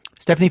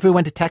 Stephanie Fu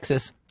went to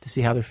Texas to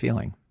see how they're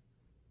feeling.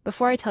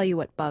 Before I tell you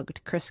what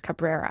bugged Chris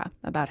Cabrera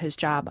about his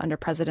job under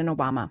President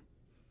Obama,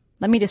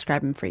 let me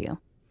describe him for you.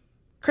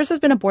 Chris has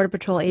been a Border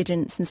Patrol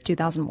agent since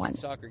 2001.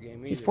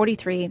 He's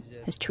 43,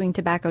 has chewing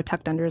tobacco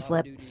tucked under his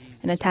lip,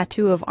 and a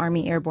tattoo of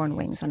Army airborne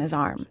wings on his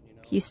arm.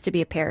 He used to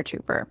be a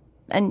paratrooper,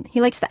 and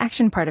he likes the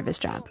action part of his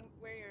job.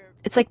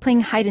 It's like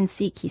playing hide and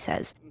seek, he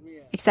says,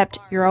 except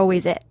you're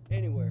always it.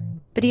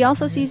 But he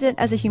also sees it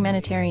as a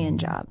humanitarian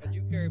job.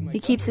 He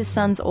keeps his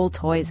son's old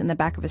toys in the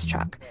back of his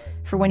truck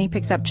for when he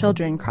picks up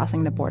children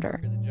crossing the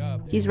border.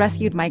 He's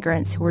rescued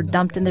migrants who were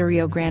dumped in the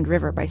Rio Grande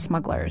River by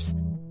smugglers.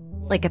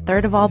 Like a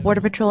third of all Border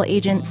Patrol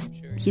agents,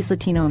 he's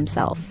Latino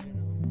himself,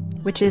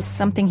 which is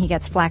something he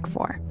gets flack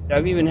for.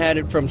 I've even had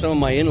it from some of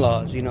my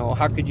in-laws,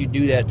 how could you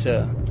do that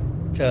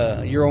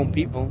to your own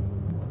people?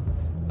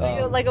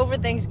 Like over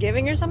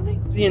Thanksgiving or something?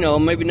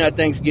 Maybe not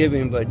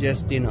Thanksgiving, but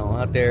just,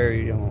 out there,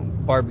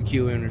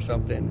 barbecuing or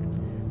something.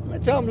 I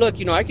tell them, look,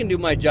 I can do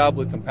my job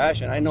with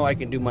compassion. I know I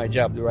can do my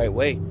job the right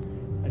way.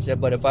 I said,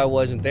 but if I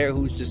wasn't there,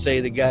 who's to say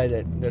the guy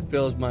that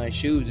fills my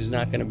shoes is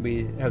not going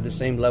to have the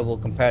same level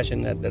of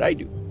compassion that I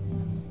do?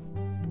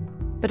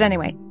 But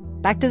anyway,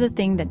 back to the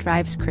thing that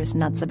drives Chris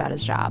nuts about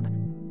his job.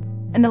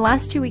 In the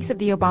last 2 weeks of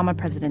the Obama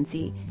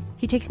presidency,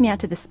 he takes me out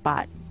to this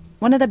spot,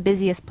 one of the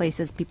busiest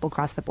places people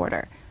cross the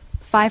border.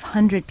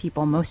 500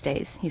 people most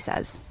days, he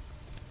says.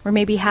 We're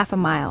maybe half a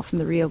mile from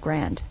the Rio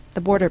Grande, the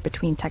border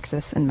between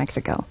Texas and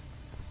Mexico.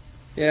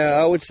 Yeah,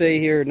 I would say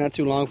here, not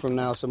too long from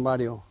now,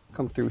 somebody will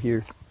come through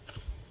here.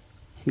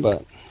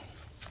 But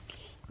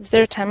is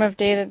there a time of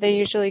day that they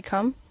usually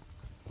come?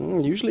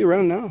 Usually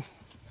around now.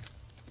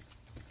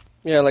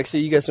 Yeah, see,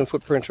 you got some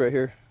footprints right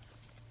here.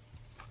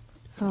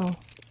 Oh,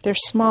 they're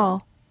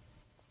small.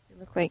 They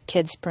look like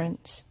kids'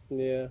 prints.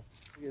 Yeah,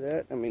 look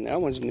at that. That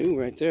one's new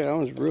right there. That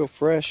one's real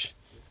fresh.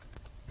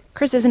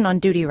 Chris isn't on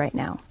duty right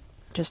now,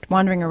 just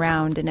wandering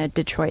around in a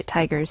Detroit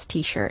Tigers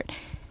t-shirt.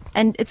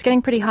 And it's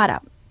getting pretty hot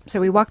out, so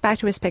we walk back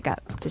to his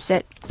pickup to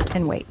sit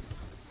and wait.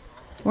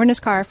 We're in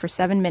his car for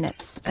 7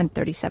 minutes and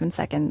 37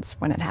 seconds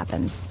when it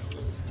happens.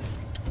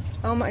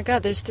 Oh my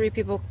God, there's 3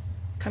 people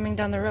coming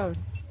down the road.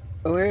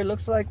 Oh, here it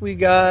looks like we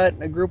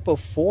got a group of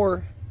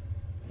 4.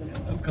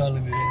 I'm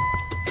calling it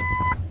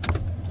in.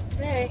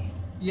 Hey.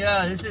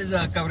 Yeah, this is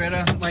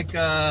Cabrera,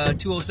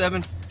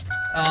 207.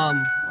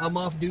 I'm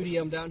off duty.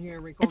 I'm down here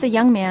in Rincon. It's a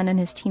young man and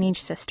his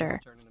teenage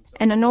sister,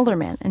 and an older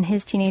man and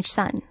his teenage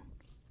son.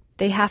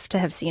 They have to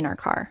have seen our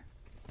car,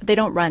 but they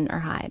don't run or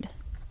hide.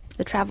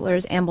 The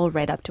travelers amble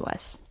right up to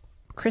us.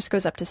 Chris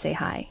goes up to say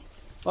hi.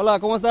 Hola,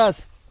 ¿cómo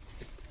estás?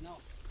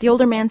 The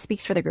older man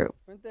speaks for the group.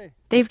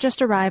 They've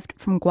just arrived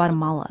from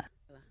Guatemala.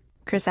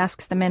 Chris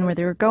asks the men where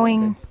they were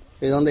going.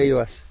 ¿Y dónde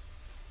ibas?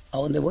 ¿A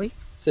dónde voy?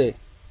 Sí.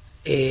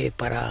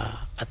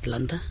 Para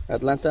Atlanta.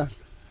 Atlanta.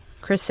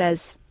 Chris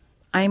says,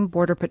 I'm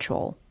Border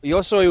Patrol.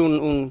 Yo soy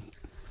un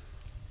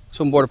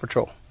Border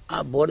Patrol.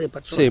 Border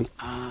Patrol? Sí.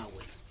 Bueno.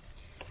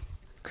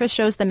 Chris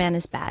shows the man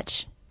his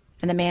badge,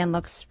 and the man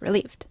looks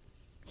relieved.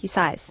 He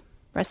sighs,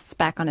 rests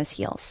back on his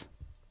heels.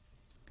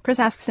 Chris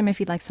asks him if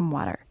he'd like some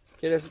water.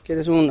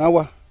 ¿Quieres un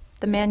agua?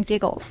 The man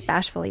giggles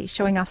bashfully,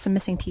 showing off some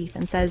missing teeth,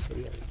 and says,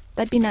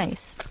 that'd be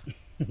nice.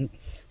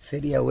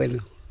 Sería bueno.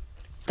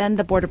 Then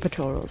the Border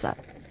Patrol rolls up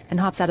and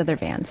hops out of their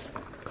vans,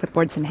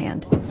 clipboards in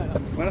hand.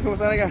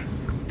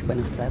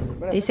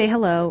 They say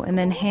hello and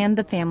then hand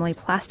the family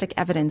plastic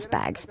evidence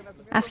bags,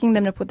 asking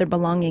them to put their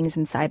belongings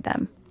inside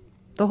them.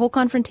 The whole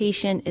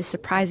confrontation is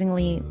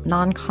surprisingly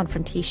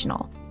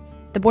non-confrontational.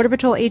 The Border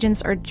Patrol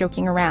agents are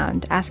joking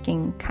around,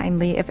 asking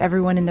kindly if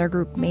everyone in their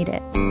group made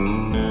it.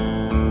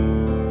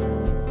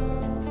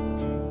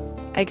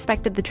 I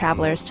expected the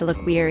travelers to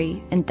look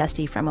weary and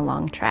dusty from a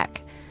long trek,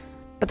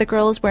 but the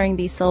girl is wearing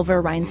these silver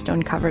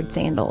rhinestone-covered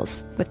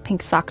sandals with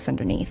pink socks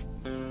underneath.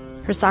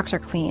 Her socks are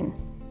clean.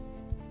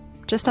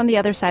 Just on the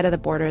other side of the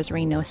border is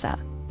Reynosa,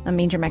 a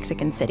major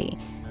Mexican city,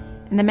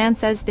 and the man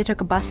says they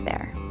took a bus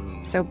there,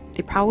 so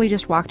they probably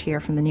just walked here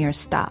from the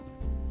nearest stop.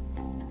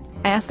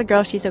 I ask the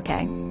girl if she's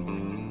okay.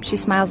 She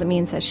smiles at me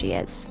and says she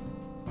is.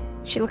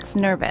 She looks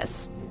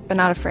nervous, but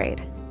not afraid.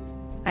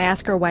 I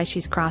ask her why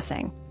she's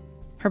crossing.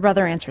 Her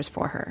brother answers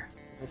for her.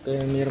 He's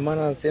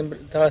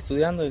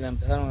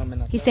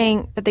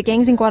saying that the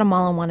gangs in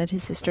Guatemala wanted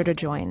his sister to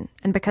join,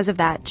 and because of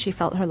that, she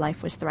felt her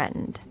life was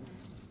threatened.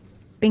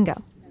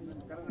 Bingo.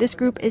 This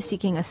group is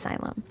seeking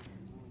asylum,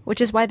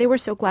 which is why they were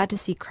so glad to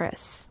see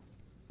Chris.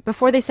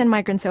 Before they send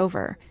migrants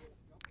over,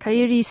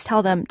 coyotes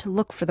tell them to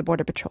look for the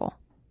Border Patrol.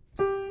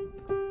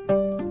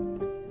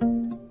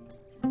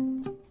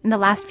 In the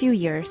last few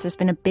years, there's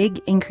been a big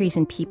increase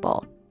in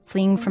people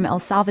fleeing from El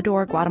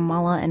Salvador,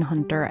 Guatemala, and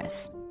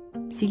Honduras,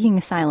 seeking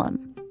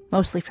asylum,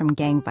 mostly from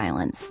gang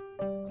violence.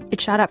 It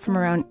shot up from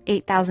around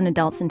 8,000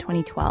 adults in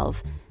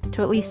 2012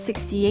 to at least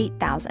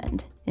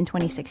 68,000 in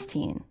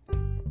 2016.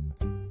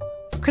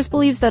 Chris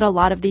believes that a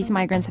lot of these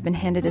migrants have been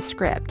handed a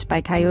script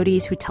by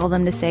coyotes who tell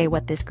them to say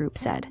what this group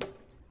said,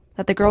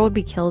 that the girl would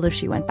be killed if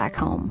she went back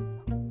home.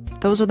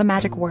 Those are the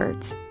magic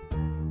words.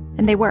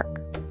 And they work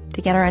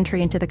to get our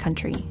entry into the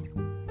country.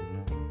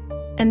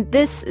 And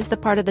this is the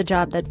part of the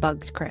job that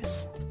bugs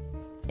Chris.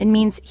 It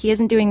means he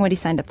isn't doing what he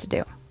signed up to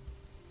do.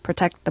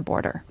 Protect the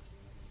border.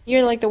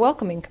 You're like the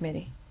welcoming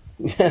committee.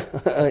 Yeah,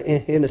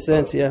 in a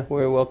sense, yeah.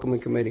 We're a welcoming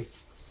committee.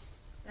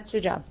 That's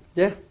your job.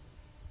 Yeah.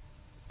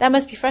 That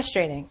must be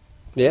frustrating.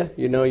 Yeah,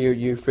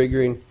 you're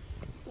figuring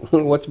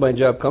what's my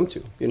job come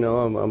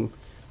to.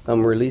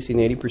 I'm releasing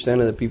 80%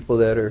 of the people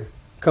that are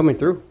coming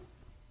through.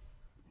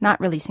 Not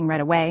releasing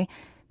right away.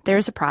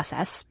 There's a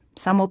process.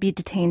 Some will be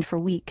detained for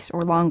weeks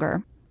or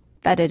longer,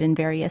 vetted in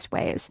various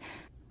ways.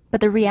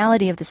 But the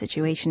reality of the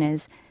situation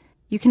is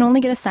you can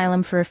only get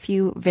asylum for a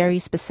few very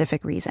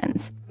specific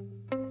reasons.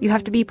 You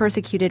have to be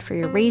persecuted for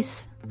your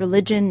race,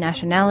 religion,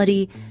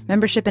 nationality,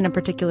 membership in a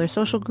particular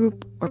social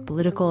group, or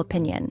political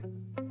opinion.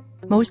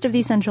 Most of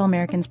these Central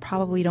Americans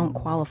probably don't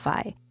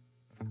qualify.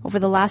 Over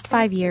the last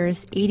 5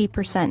 years,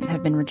 80%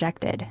 have been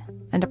rejected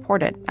and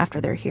deported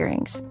after their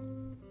hearings.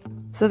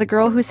 So the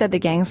girl who said the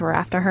gangs were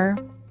after her,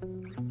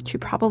 she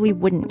probably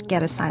wouldn't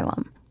get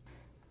asylum.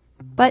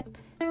 But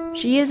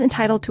she is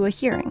entitled to a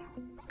hearing,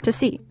 to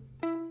see.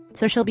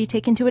 So she'll be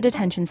taken to a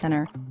detention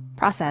center,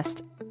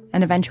 processed,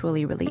 and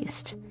eventually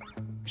released.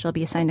 She'll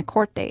be assigned a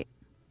court date.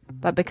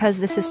 But because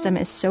the system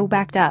is so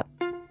backed up,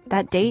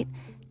 that date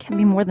can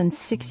be more than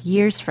 6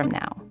 years from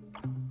now.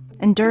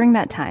 And during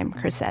that time,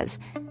 Chris says,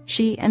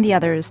 she and the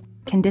others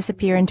can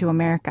disappear into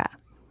America,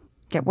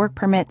 get work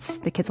permits,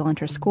 the kids will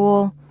enter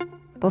school,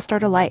 they'll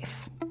start a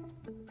life.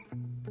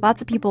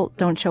 Lots of people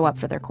don't show up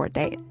for their court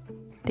date.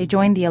 They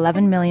join the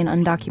 11 million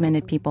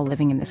undocumented people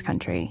living in this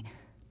country.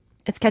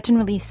 It's catch and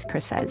release,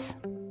 Chris says.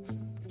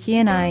 He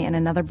and I and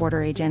another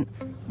border agent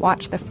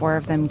watch the 4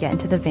 of them get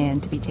into the van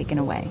to be taken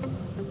away.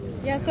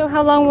 Yeah, so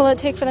how long will it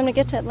take for them to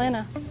get to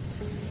Atlanta?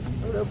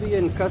 They'll be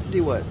in custody,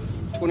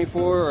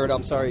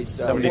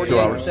 72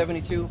 hours.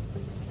 72,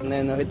 and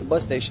then they'll hit the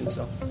bus station.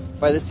 So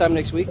by this time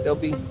next week, they'll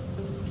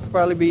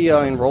probably be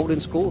enrolled in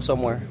school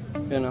somewhere,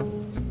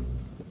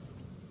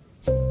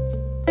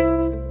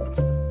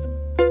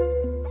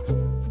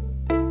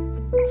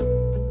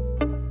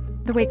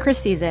 The way Chris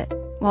sees it,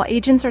 while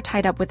agents are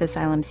tied up with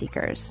asylum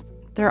seekers,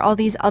 there are all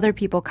these other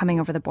people coming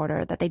over the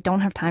border that they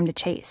don't have time to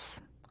chase.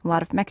 A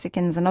lot of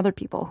Mexicans and other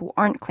people who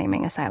aren't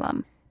claiming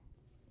asylum.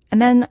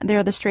 And then there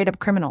are the straight-up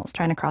criminals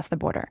trying to cross the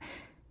border.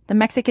 The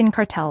Mexican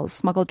cartels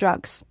smuggle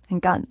drugs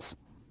and guns.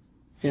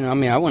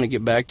 I want to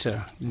get back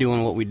to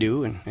doing what we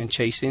do and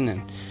chasing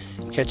and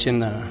catching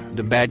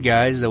the bad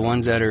guys, the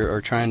ones that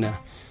are trying to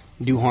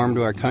do harm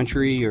to our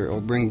country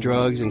or bring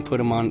drugs and put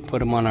them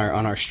on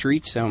our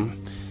streets.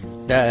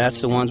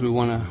 That's the ones we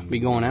want to be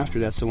going after.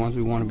 That's the ones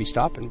we want to be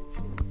stopping.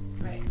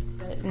 Right.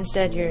 But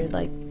instead, you're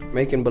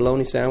making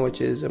bologna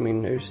sandwiches.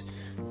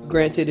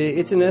 Granted,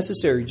 it's a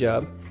necessary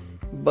job,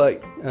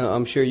 but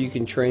I'm sure you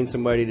can train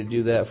somebody to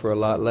do that for a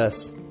lot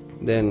less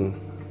than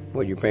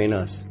what you're paying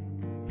us.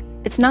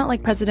 It's not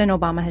like President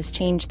Obama has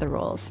changed the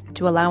rules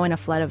to allow in a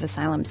flood of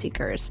asylum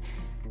seekers.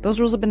 Those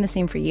rules have been the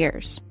same for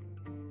years.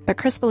 But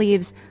Chris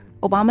believes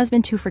Obama's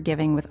been too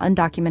forgiving with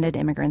undocumented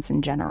immigrants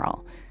in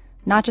general,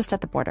 not just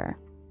at the border,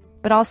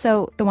 but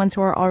also the ones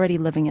who are already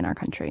living in our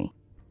country.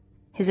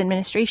 His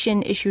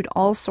administration issued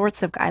all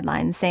sorts of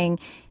guidelines saying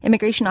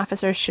immigration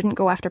officers shouldn't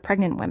go after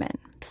pregnant women,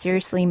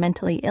 seriously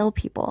mentally ill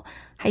people,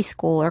 high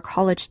school or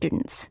college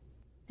students.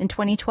 In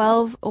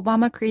 2012,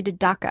 Obama created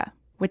DACA,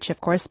 which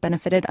of course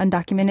benefited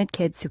undocumented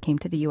kids who came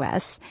to the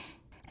U.S.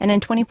 And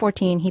in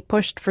 2014, he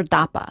pushed for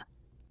DAPA,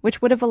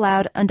 which would have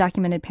allowed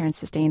undocumented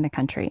parents to stay in the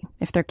country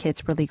if their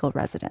kids were legal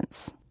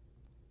residents.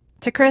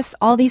 To Chris,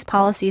 all these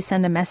policies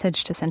send a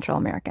message to Central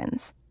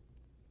Americans.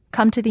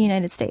 Come to the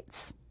United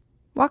States.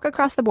 Walk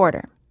across the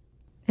border.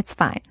 It's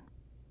fine.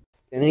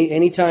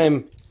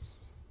 Anytime,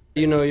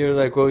 you're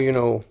like,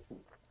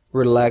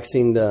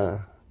 relaxing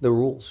the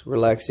rules,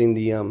 relaxing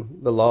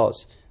the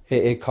laws,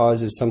 it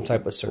causes some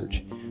type of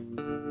surge.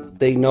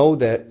 They know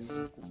that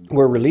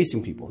we're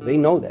releasing people. They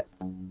know that.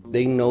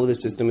 They know the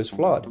system is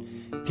flawed.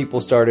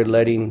 People started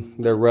letting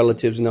their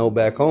relatives know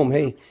back home,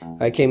 hey,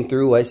 I came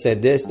through, I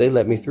said this, they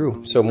let me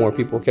through. So more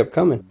people kept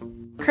coming.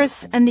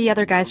 Chris and the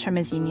other guys from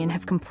his union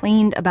have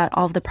complained about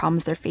all of the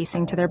problems they're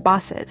facing to their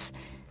bosses.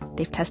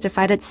 They've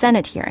testified at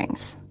Senate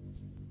hearings.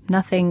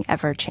 Nothing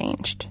ever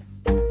changed.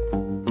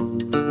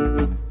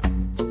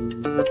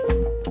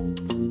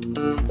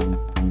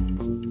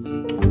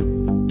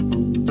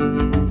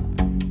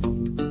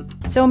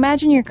 So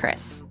imagine you're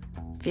Chris,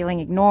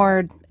 feeling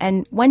ignored,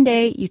 and one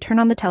day you turn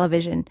on the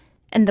television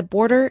and the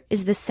border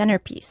is the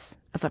centerpiece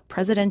of a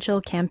presidential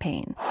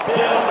campaign.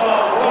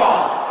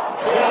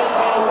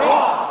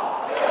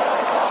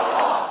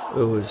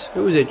 It was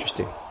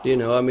interesting,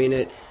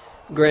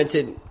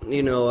 granted,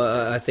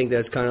 I think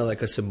that's kind of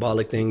like a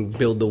symbolic thing,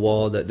 build the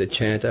wall, the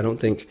chant. I don't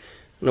think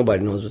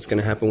nobody knows what's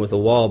going to happen with a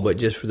wall, but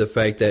just for the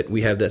fact that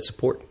we have that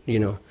support,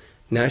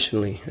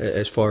 nationally,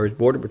 as far as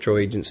Border Patrol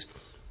agents.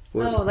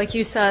 Like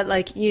you said,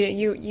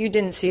 you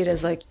didn't see it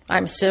as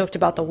I'm stoked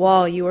about the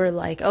wall. You were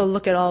like, oh,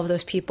 look at all of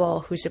those people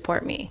who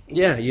support me.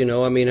 Yeah,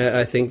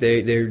 I think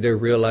they're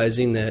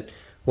realizing that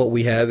what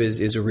we have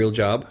is a real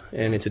job,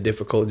 and it's a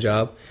difficult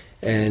job,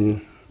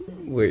 and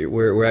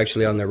we're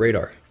actually on their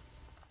radar.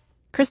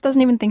 Chris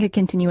doesn't even think a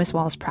continuous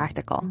wall is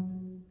practical.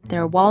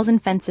 There are walls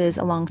and fences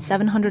along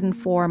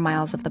 704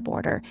 miles of the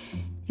border,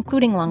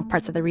 including along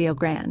parts of the Rio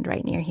Grande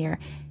right near here.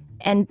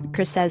 And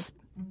Chris says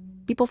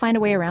people find a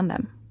way around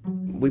them.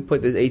 We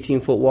put this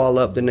 18-foot wall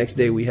up. The next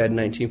day we had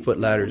 19-foot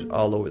ladders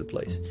all over the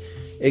place.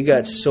 It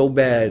got so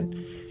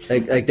bad,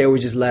 like there were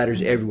just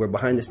ladders everywhere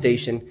behind the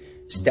station,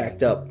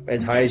 stacked up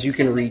as high as you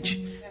can reach.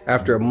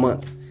 After a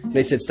month,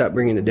 they said stop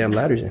bringing the damn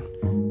ladders in.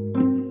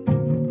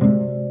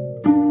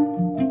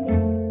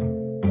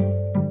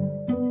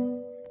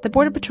 The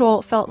Border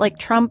Patrol felt like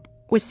Trump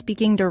was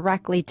speaking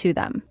directly to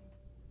them.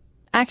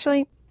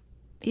 Actually,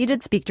 he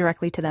did speak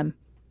directly to them.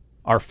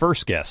 Our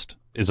first guest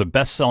is a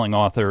best-selling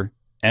author,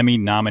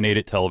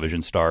 Emmy-nominated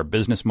television star,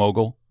 business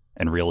mogul,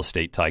 and real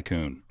estate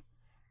tycoon.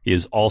 He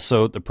is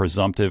also the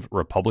presumptive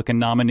Republican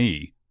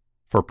nominee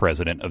for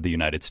President of the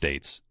United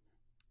States.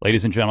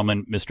 Ladies and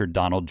gentlemen, Mr.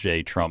 Donald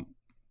J. Trump.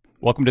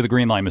 Welcome to The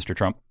Green Line, Mr.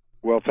 Trump.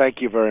 Well,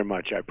 thank you very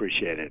much. I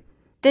appreciate it.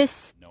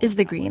 This is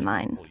The Green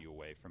Line.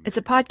 It's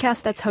a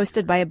podcast that's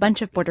hosted by a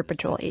bunch of Border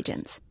Patrol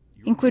agents,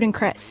 including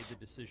Chris.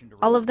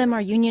 All of them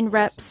are union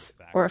reps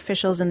or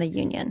officials in the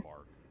union.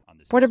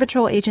 Border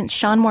Patrol agents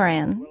Sean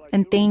Moran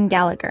and Thane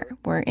Gallagher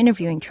were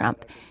interviewing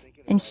Trump,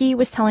 and he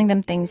was telling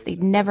them things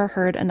they'd never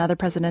heard another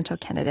presidential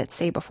candidate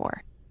say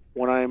before.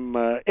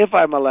 If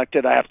I'm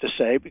elected, I have to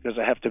say, because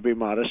I have to be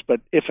modest,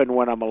 but if and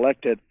when I'm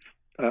elected,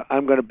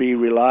 I'm going to be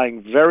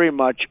relying very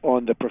much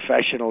on the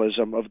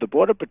professionalism of the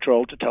Border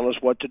Patrol to tell us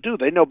what to do.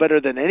 They know better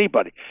than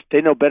anybody.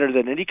 They know better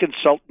than any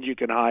consultant you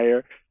can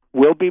hire.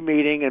 We'll be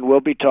meeting and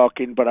we'll be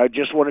talking, but I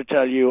just want to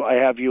tell you I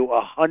have you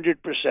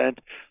 100%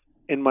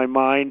 in my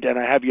mind, and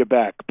I have your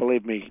back,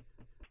 believe me.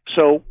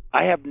 So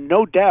I have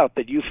no doubt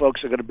that you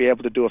folks are going to be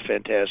able to do a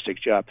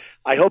fantastic job.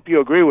 I hope you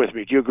agree with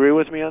me. Do you agree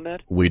with me on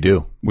that? We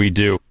do. We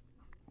do.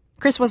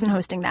 Chris wasn't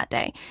hosting that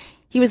day.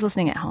 He was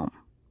listening at home.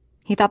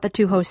 He thought the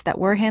two hosts that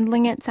were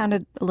handling it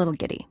sounded a little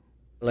giddy.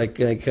 Like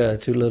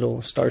two little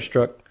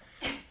starstruck.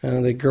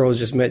 The girls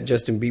just met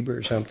Justin Bieber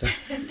or something.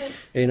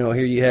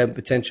 Here you have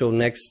potential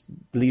next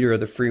leader of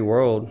the free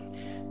world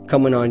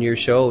coming on your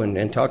show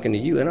and talking to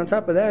you. And on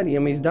top of that,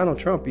 he's Donald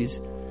Trump. He's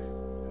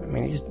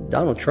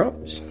Donald Trump.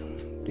 He's,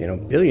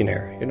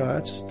 billionaire.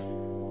 That's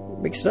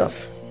big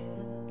stuff.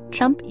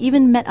 Trump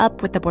even met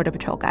up with the Border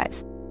Patrol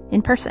guys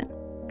in person,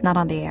 not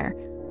on the air,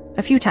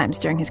 a few times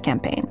during his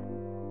campaign,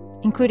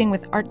 including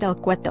with Art Del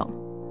Cueto,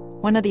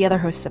 one of the other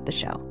hosts of the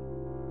show.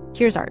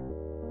 Here's Art.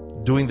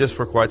 Doing this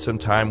for quite some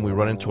time, we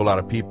run into a lot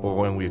of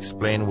people and we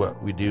explain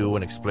what we do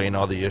and explain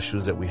all the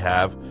issues that we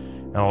have.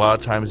 And a lot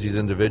of times these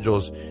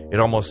individuals, it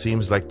almost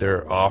seems like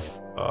they're off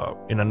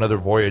in another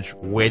voyage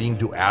waiting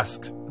to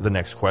ask the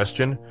next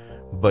question.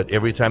 But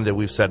every time that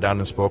we've sat down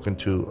and spoken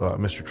to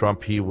Mr.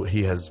 Trump,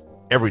 he has,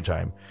 every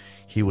time,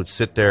 he would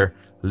sit there,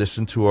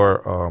 listen to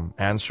our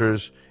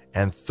answers,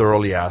 and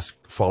thoroughly ask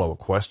follow-up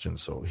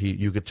questions. So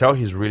you could tell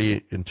he's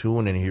really in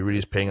tune and he really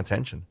is paying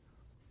attention.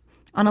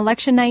 On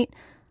election night,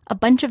 a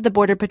bunch of the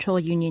Border Patrol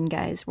union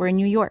guys were in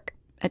New York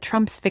at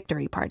Trump's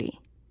victory party.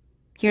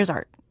 Here's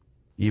Art.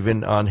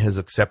 Even on his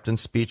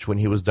acceptance speech, when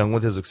he was done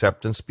with his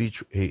acceptance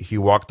speech, he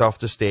walked off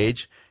the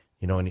stage,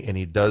 and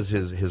he does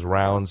his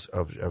rounds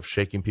of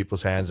shaking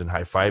people's hands and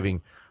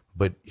high-fiving,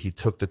 but he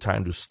took the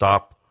time to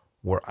stop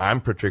where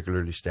I'm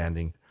particularly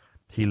standing.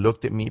 He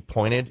looked at me,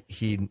 pointed,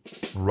 he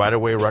right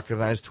away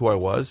recognized who I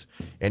was,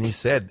 and he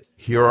said,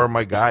 "Here are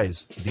my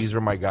guys. These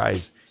are my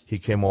guys." He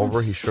came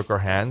over, he shook our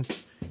hand,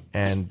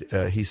 and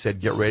he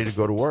said, "Get ready to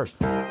go to work."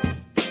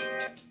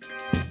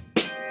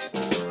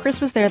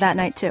 Chris was there that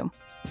night, too.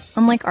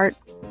 Unlike Art,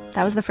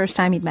 that was the first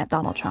time he'd met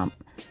Donald Trump.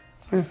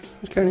 It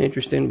was kind of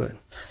interesting, but...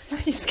 It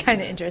was just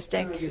kind of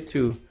interesting. Get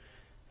too,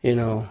 been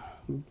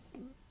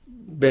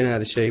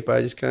out of shape.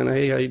 I just kind of,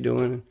 hey, how you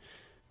doing?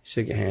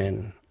 Shake your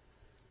hand.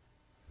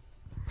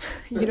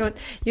 You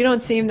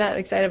don't seem that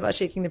excited about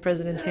shaking the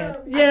president's hand.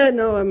 Yeah,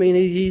 no,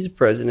 he's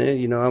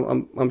president.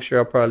 I'm sure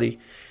I'll probably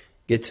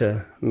get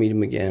to meet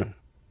him again.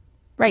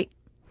 Right.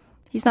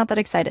 He's not that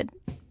excited.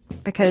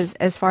 Because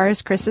as far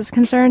as Chris is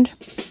concerned,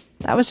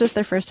 that was just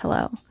their first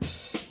hello.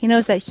 He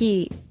knows that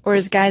he, or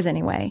his guys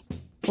anyway,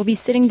 will be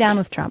sitting down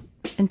with Trump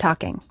and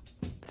talking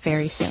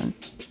very soon.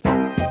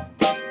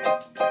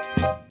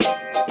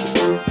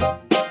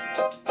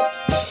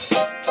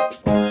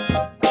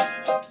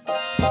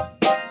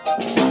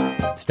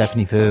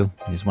 Stephanie Fu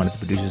is one of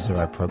the producers of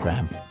our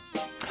program.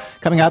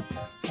 Coming up,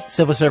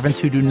 civil servants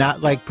who do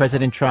not like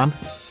President Trump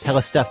tell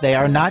us stuff they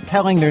are not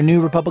telling their new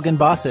Republican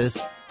bosses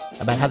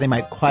about how they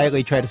might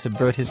quietly try to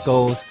subvert his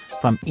goals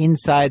from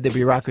inside the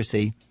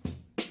bureaucracy.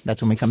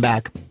 That's when we come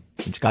back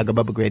on Chicago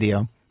Public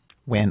Radio,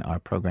 when our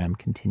program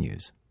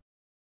continues.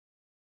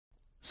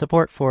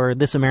 Support for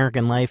This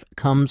American Life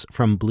comes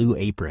from Blue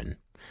Apron.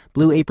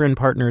 Blue Apron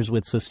partners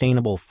with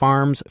sustainable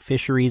farms,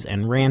 fisheries,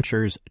 and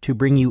ranchers to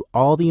bring you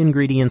all the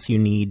ingredients you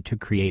need to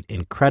create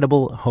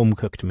incredible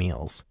home-cooked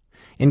meals.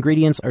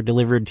 Ingredients are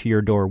delivered to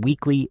your door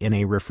weekly in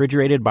a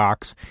refrigerated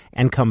box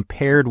and come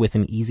paired with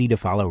an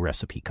easy-to-follow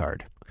recipe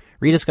card.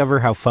 Rediscover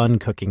how fun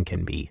cooking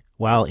can be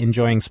while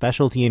enjoying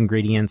specialty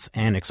ingredients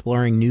and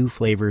exploring new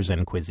flavors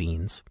and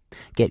cuisines.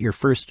 Get your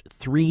first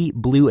 3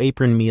 Blue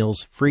Apron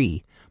meals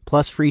free,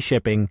 plus free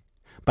shipping,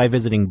 by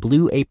visiting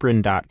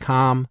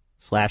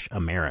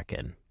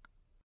blueapron.com/American.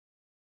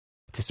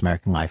 This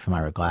American Life from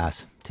Ira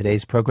Glass.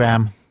 Today's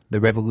program, The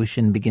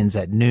Revolution Begins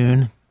at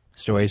Noon.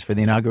 Stories for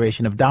the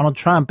inauguration of Donald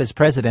Trump as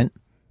president.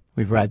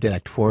 We've arrived at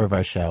Act 4 of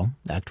our show.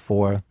 Act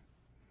 4,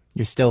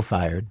 you're still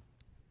fired.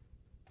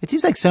 It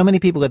seems like so many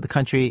people in the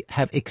country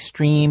have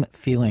extreme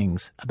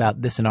feelings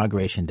about this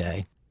inauguration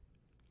day.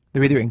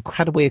 They're either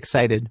incredibly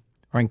excited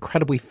or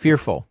incredibly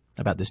fearful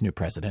about this new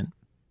president.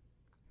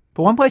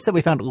 But one place that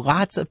we found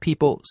lots of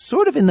people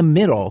sort of in the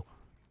middle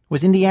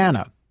was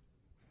Indiana,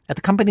 at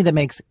the company that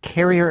makes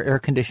Carrier air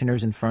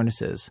conditioners and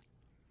furnaces.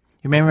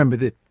 You may remember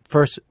the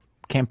first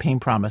campaign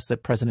promise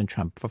that President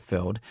Trump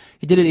fulfilled.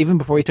 He did it even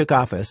before he took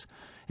office,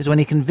 is when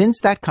he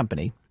convinced that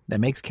company that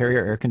makes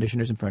Carrier air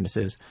conditioners and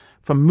furnaces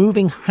from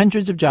moving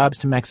hundreds of jobs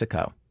to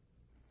Mexico.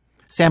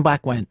 Sam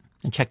Black went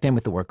and checked in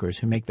with the workers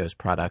who make those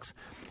products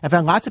and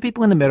found lots of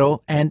people in the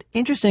middle. And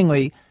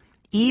interestingly,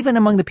 even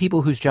among the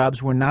people whose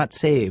jobs were not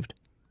saved,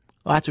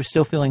 lots are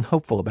still feeling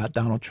hopeful about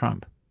Donald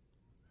Trump.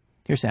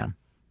 Here's Sam.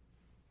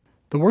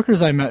 The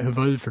workers I met who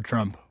voted for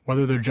Trump,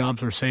 whether their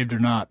jobs were saved or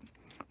not,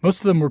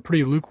 most of them were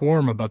pretty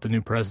lukewarm about the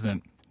new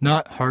president,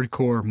 not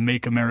hardcore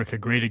Make America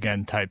Great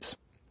Again types.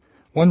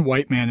 One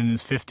white man in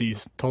his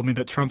 50s told me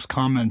that Trump's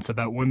comments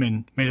about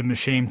women made him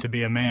ashamed to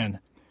be a man,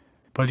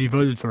 but he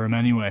voted for him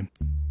anyway.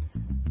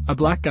 A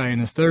black guy in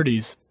his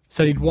 30s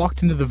said he'd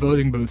walked into the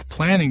voting booth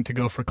planning to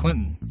go for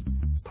Clinton,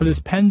 put his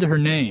pen to her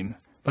name,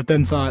 but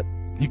then thought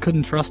he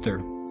couldn't trust her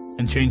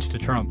and changed to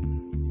Trump.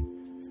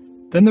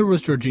 Then there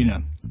was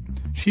Georgina.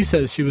 She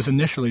says she was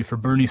initially for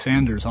Bernie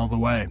Sanders all the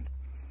way,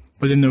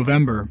 but in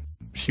November,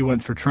 she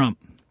went for Trump.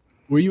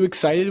 Were you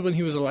excited when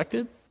he was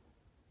elected?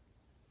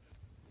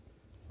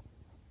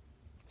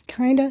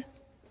 Kinda.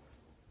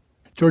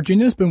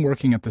 Georgina's been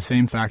working at the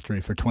same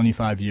factory for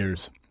 25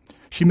 years.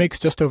 She makes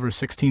just over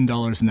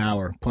 $16 an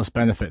hour, plus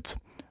benefits,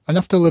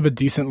 enough to live a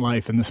decent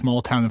life in the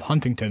small town of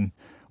Huntington,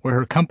 where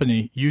her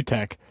company,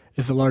 UTEC,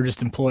 is the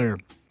largest employer.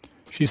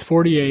 She's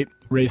 48,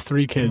 raised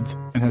 3 kids,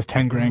 and has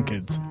 10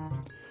 grandkids.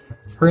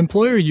 Her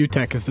employer,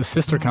 UTEC, is the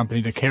sister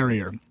company to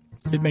Carrier.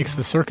 It makes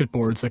the circuit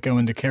boards that go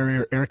into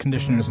Carrier air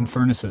conditioners and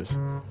furnaces.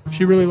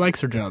 She really likes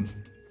her job.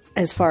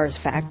 As far as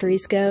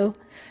factories go,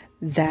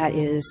 that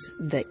is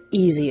the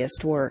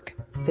easiest work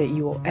that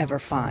you will ever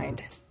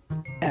find,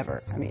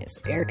 ever. I mean, it's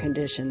air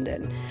conditioned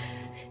and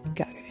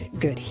got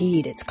good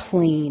heat, it's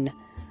clean.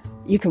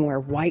 You can wear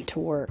white to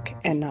work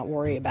and not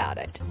worry about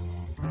it.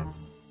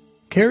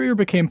 Carrier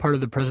became part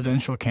of the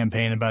presidential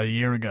campaign about a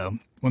year ago,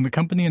 when the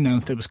company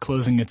announced it was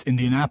closing its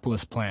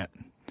Indianapolis plant.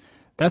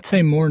 That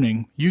same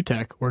morning,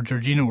 UTEC, where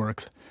Georgina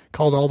works,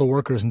 called all the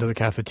workers into the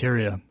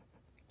cafeteria.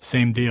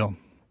 Same deal.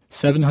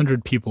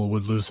 700 people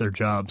would lose their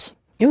jobs.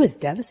 It was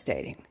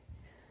devastating.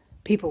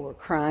 People were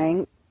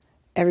crying.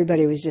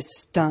 Everybody was just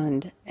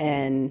stunned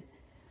and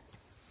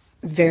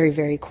very,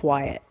 very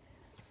quiet.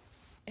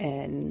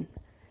 And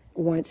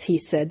once he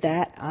said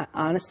that,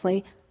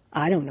 honestly,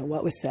 I don't know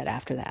what was said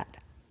after that.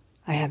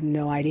 I have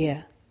no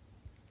idea,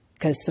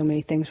 because so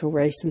many things were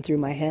racing through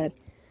my head.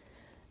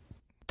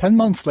 10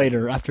 months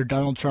later, after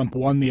Donald Trump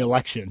won the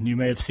election, you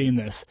may have seen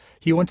this,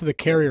 he went to the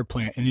Carrier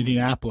plant in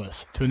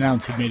Indianapolis to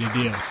announce he'd made a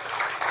deal.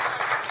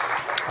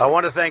 I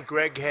want to thank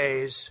Greg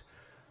Hayes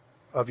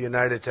of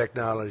United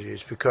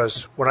Technologies,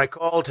 because when I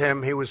called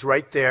him, he was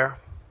right there.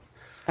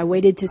 I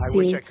waited to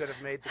see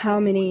how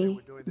many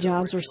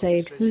jobs were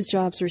saved, whose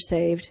jobs were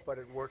saved. I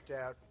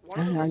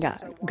don't know, I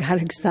got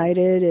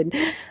excited and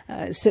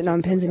sitting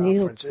on pins and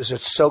needles.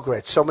 It's so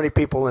great. So many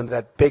people in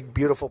that big,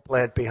 beautiful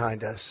plant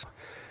behind us.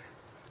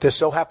 They're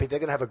so happy. They're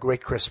going to have a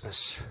great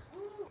Christmas.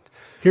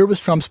 Here was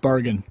Trump's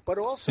bargain.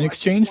 In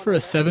exchange for a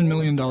 $7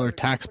 million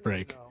tax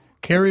break,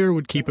 Carrier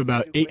would keep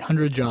about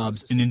 800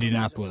 jobs in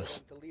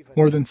Indianapolis.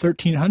 More than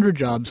 1,300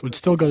 jobs would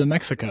still go to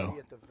Mexico,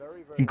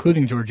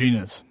 including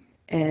Georgina's.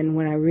 And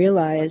when I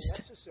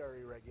realized,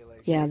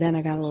 then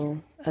I got a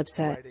little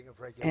upset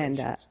and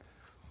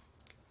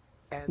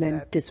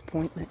then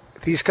disappointment.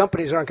 These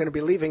companies aren't going to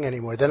be leaving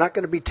anymore. They're not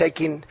going to be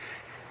taking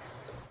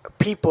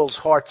people's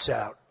hearts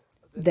out.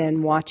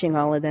 Then watching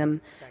all of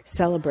them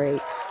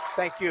celebrate.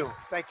 Thank you.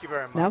 Thank you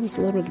very much. That was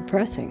a little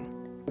depressing.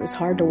 It was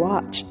hard to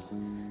watch.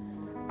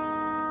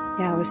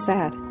 Yeah, it was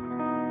sad.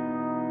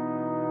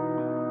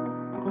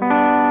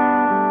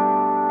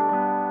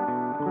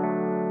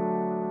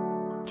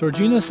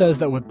 Georgina says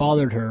that what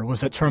bothered her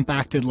was that Trump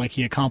acted like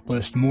he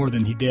accomplished more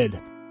than he did.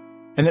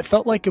 And it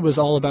felt like it was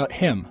all about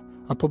him,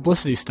 a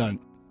publicity stunt,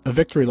 a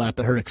victory lap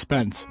at her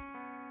expense.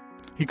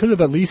 He could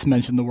have at least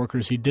mentioned the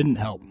workers he didn't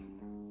help.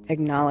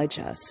 Acknowledge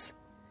us.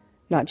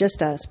 Not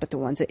just us, but the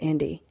ones at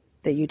Indy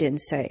that you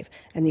didn't save.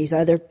 And these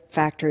other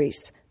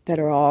factories that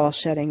are all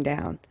shutting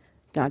down.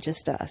 Not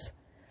just us.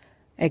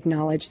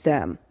 Acknowledge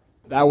them.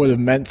 That would have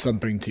meant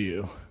something to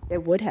you.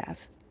 It would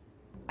have.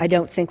 I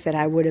don't think that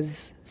I would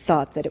have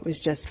thought that it was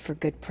just for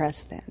good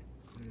press then.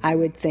 I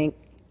would think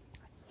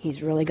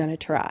He's really going to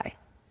try.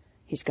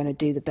 He's going to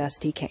do the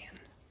best he can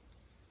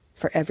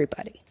for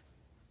everybody.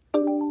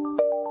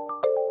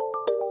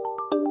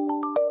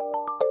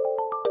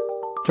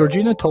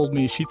 Georgina told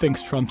me she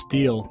thinks Trump's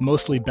deal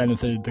mostly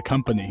benefited the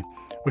company,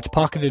 which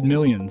pocketed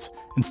millions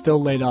and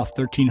still laid off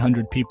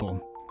 1,300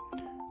 people.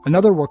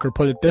 Another worker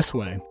put it this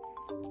way: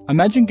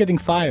 imagine getting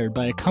fired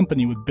by a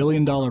company with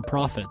billion-dollar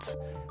profits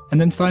and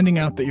then finding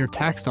out that your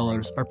tax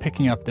dollars are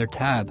picking up their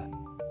tab.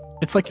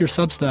 It's like you're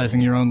subsidizing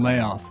your own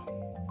layoff.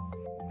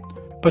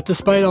 But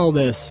despite all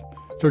this,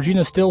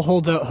 Georgina still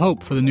holds out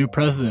hope for the new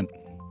president.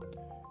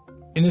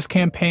 In his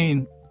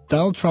campaign,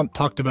 Donald Trump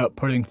talked about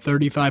putting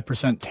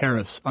 35%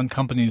 tariffs on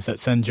companies that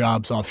send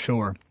jobs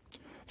offshore.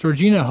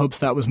 Georgina hopes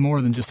that was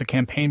more than just a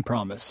campaign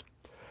promise.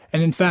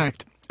 And in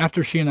fact,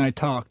 after she and I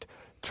talked,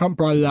 Trump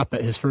brought it up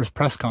at his first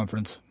press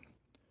conference.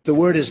 The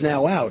word is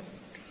now out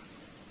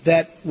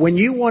that when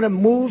you want to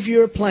move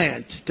your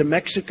plant to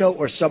Mexico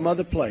or some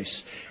other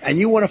place, and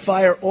you want to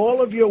fire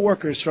all of your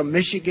workers from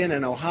Michigan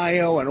and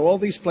Ohio and all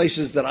these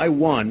places that I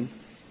won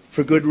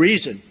for good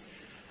reason,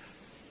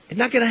 it's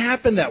not going to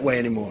happen that way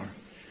anymore.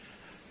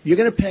 You're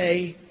going to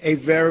pay a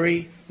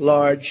very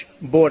large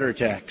border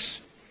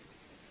tax,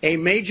 a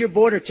major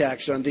border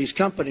tax on these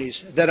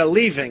companies that are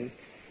leaving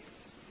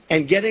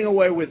and getting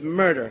away with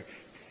murder.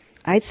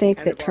 I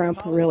think that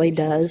Trump really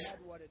does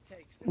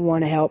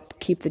want to help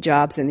keep the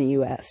jobs in the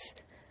U.S.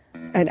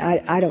 And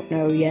I don't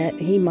know yet.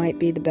 He might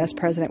be the best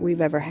president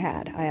we've ever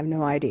had. I have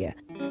no idea.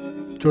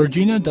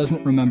 Georgina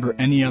doesn't remember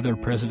any other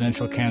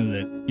presidential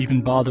candidate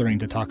even bothering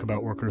to talk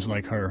about workers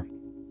like her.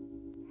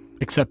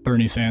 Except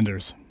Bernie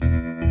Sanders.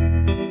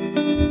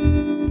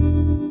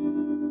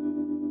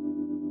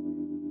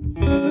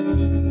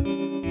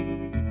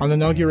 On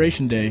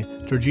Inauguration Day,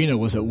 Georgina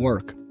was at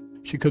work.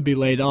 She could be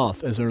laid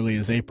off as early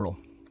as April.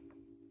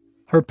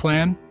 Her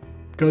plan?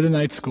 Go to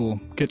night school,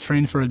 get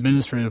trained for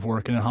administrative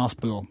work in a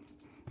hospital,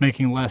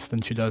 making less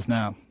than she does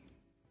now.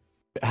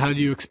 How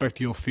do you expect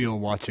you'll feel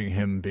watching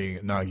him being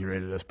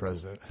inaugurated as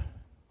president?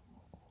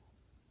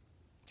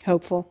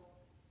 Hopeful.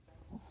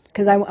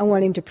 Because I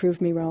want him to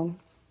prove me wrong.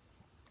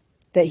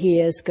 That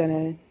he is going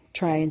to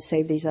try and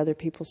save these other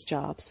people's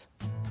jobs.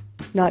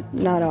 Not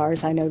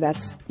ours. I know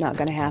that's not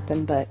going to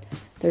happen, but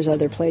there's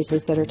other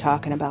places that are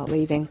talking about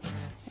leaving,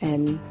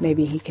 and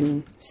maybe he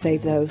can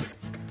save those.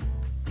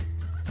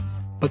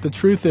 But the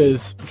truth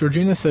is,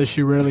 Georgina says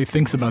she rarely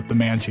thinks about the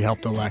man she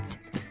helped elect.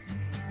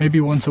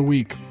 Maybe once a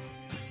week,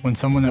 when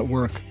someone at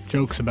work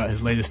jokes about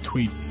his latest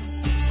tweet.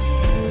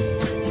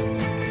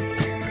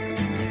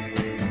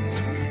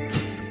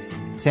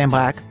 Sam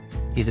Black,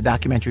 he's a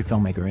documentary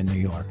filmmaker in New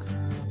York.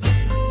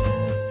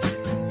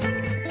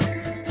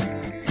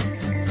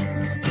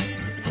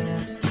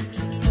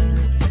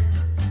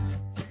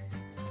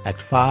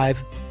 Act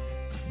 5,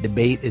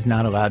 debate is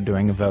not allowed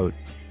during a vote.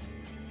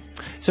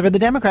 So for the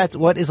Democrats,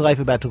 what is life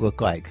about to look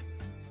like?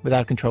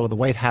 Without control of the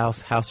White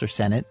House, House, or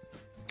Senate?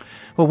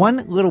 Well,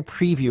 one little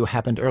preview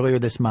happened earlier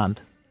this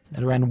month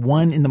at around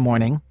 1 in the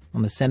morning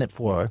on the Senate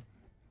floor.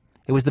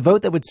 It was the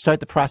vote that would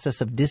start the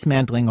process of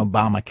dismantling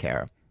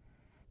Obamacare.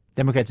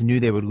 Democrats knew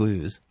they would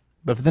lose.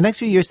 But for the next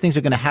few years, things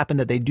are going to happen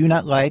that they do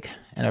not like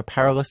and are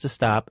powerless to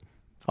stop.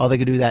 All they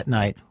could do that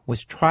night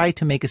was try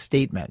to make a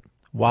statement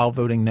while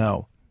voting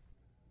no.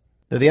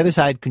 Though the other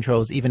side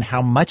controls even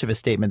how much of a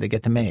statement they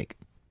get to make.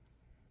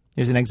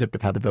 Here's an excerpt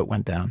of how the vote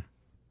went down.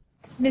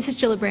 Mrs.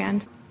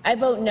 Gillibrand. I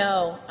vote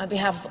no on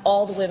behalf of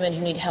all the women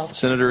who need health.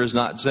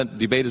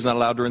 Debate is not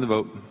allowed during the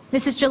vote.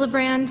 Mrs.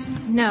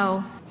 Gillibrand,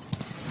 no.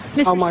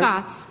 Mr.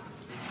 Schatz.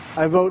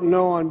 I vote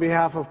no on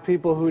behalf of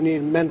people who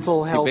need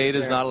mental health Debate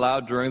care. is not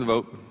allowed during the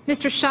vote.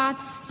 Mr.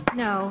 Schatz,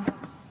 no.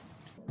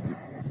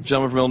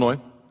 Gentleman from Illinois.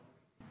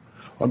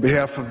 On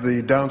behalf of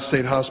the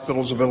downstate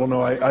hospitals of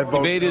Illinois, I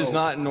vote Debate no. is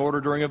not in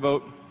order during a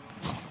vote.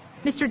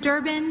 Mr.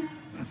 Durbin,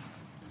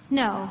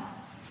 no.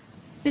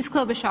 Ms.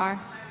 Klobuchar.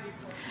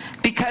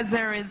 Because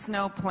there is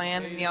no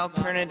plan in the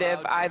alternative,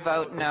 I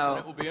vote no.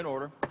 It will be in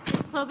order.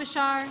 Ms.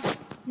 Klobuchar,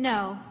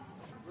 no.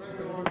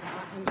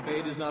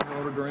 Debate is not in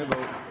order during a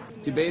vote.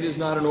 Debate is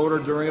not in order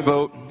during a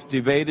vote.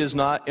 Debate is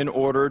not in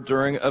order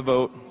during a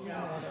vote.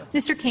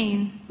 Mr.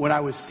 Kane. When I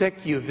was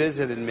sick, you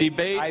visited me.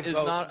 Debate is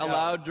not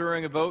allowed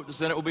during a vote. The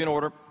Senate will be in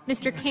order.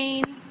 Mr.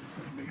 Kane,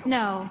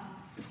 no.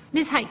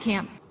 Ms.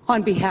 Heitkamp.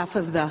 On behalf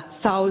of the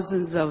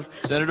thousands of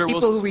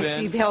people who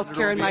receive health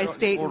care in my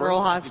state and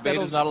rural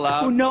hospitals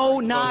who know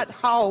not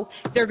how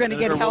they're going to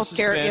get health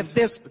care if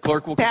this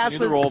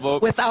passes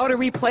without a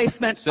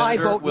replacement, I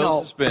vote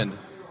no.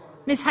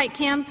 Ms.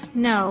 Heitkamp,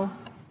 no.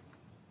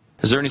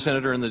 Is there any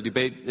senator in the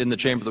debate in the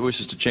chamber that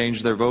wishes to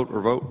change their vote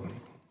or vote?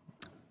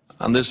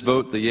 On this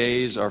vote, the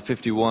yeas are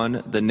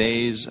 51, the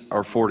nays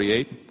are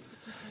 48.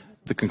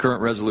 The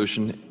concurrent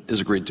resolution is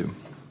agreed to.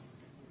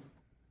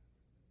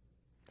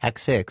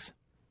 Act 6.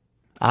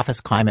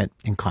 Office climate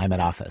in climate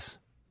office.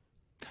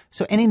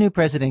 So any new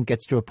president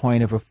gets to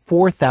appoint over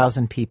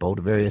 4,000 people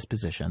to various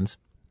positions.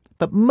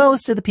 But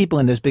most of the people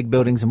in those big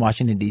buildings in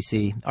Washington,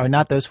 D.C. are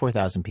not those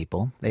 4,000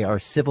 people. They are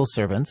civil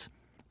servants.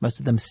 Most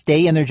of them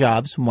stay in their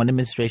jobs from one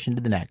administration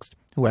to the next,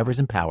 whoever's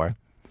in power.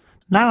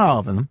 Not all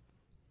of them.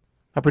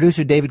 Our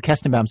producer David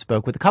Kestenbaum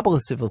spoke with a couple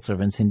of civil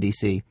servants in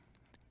D.C.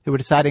 who were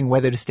deciding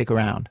whether to stick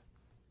around.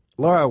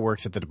 Laura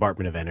works at the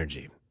Department of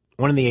Energy,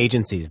 one of the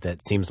agencies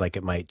that seems like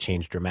it might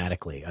change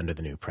dramatically under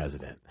the new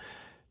president.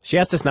 She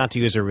asked us not to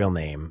use her real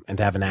name and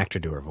to have an actor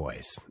do her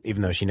voice,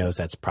 even though she knows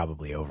that's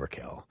probably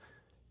overkill.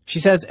 She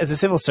says, as a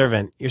civil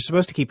servant, you're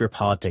supposed to keep your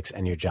politics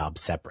and your job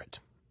separate.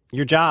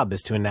 Your job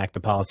is to enact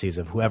the policies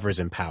of whoever's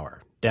in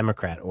power,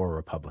 Democrat or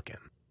Republican.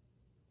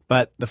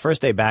 But the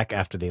first day back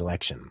after the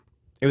election,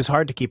 it was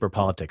hard to keep her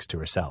politics to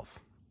herself.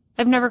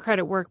 I've never cried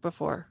at work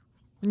before.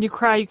 When you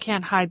cry, you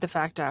can't hide the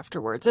fact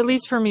afterwards. At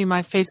least for me,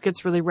 my face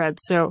gets really red.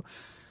 So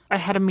I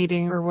had a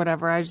meeting or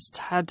whatever. I just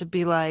had to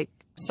be like,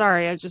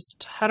 sorry, I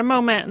just had a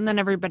moment. And then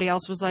everybody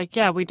else was like,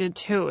 yeah, we did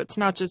too. It's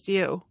not just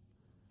you.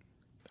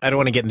 I don't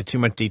want to get into too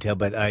much detail,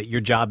 but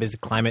your job is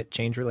climate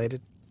change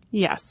related?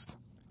 Yes.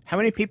 How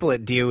many people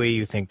at DOE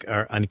you think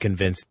are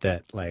unconvinced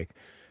that,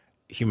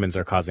 humans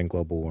are causing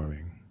global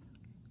warming?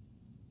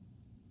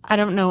 I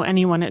don't know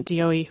anyone at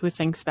DOE who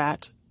thinks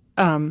that.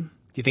 Do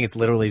you think it's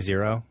literally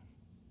zero?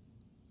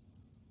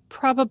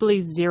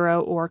 Probably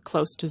zero or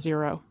close to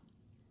zero.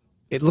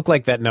 It looked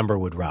like that number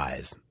would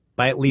rise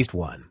by at least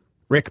one.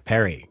 Rick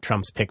Perry,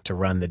 Trump's pick to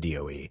run the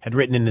DOE, had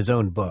written in his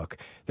own book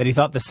that he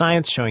thought the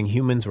science showing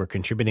humans were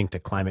contributing to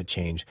climate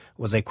change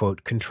was a,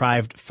 quote,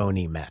 contrived,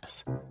 phony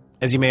mess.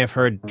 As you may have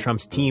heard,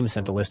 Trump's team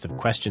sent a list of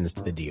questions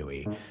to the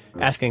DOE,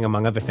 asking,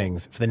 among other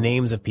things, for the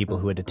names of people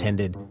who had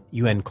attended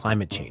UN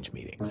climate change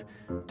meetings.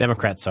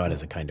 Democrats saw it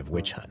as a kind of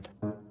witch hunt.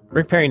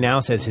 Rick Perry now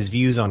says his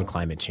views on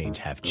climate change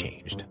have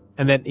changed,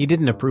 and that he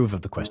didn't approve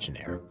of the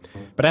questionnaire.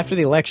 But after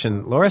the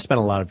election, Laura spent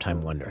a lot of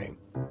time wondering,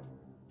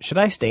 should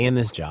I stay in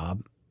this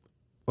job?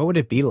 What would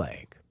it be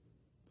like?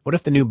 What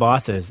if the new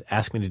bosses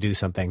ask me to do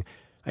something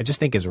I just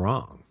think is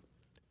wrong?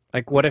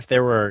 What if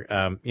there were,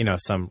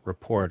 some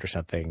report or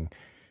something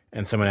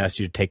and someone asked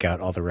you to take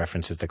out all the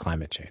references to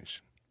climate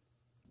change?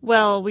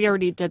 Well, we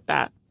already did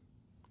that.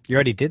 You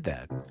already did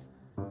that?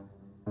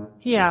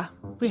 Yeah,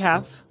 we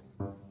have.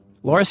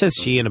 Laura says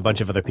she and a bunch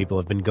of other people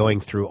have been going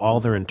through all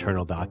their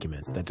internal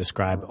documents that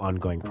describe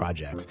ongoing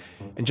projects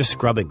and just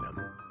scrubbing them,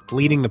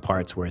 deleting the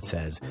parts where it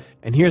says,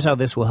 and here's how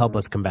this will help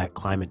us combat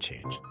climate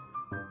change.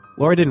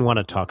 Laura didn't want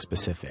to talk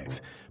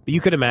specifics, but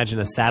you could imagine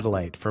a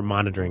satellite for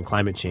monitoring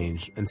climate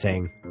change and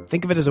saying,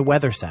 think of it as a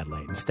weather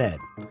satellite instead.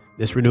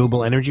 This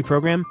renewable energy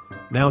program,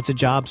 now it's a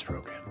jobs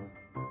program.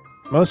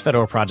 Most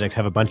federal projects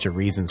have a bunch of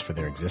reasons for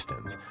their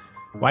existence.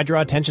 Why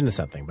draw attention to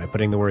something by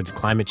putting the words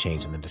climate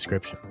change in the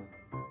description?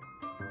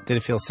 Did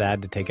it feel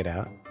sad to take it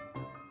out?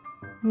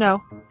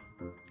 No.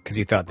 Because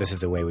you thought this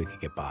is a way we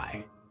could get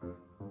by.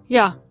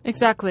 Yeah,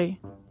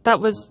 exactly. That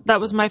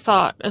was my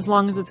thought. As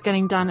long as it's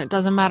getting done, it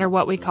doesn't matter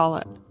what we call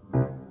it.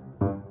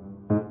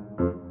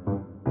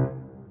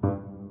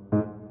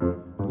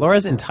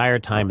 Laura's entire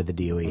time at the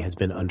DOE has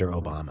been under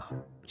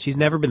Obama. She's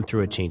never been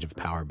through a change of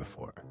power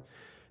before.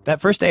 That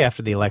first day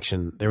after the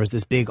election, there was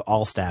this big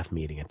all-staff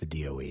meeting at the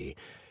DOE.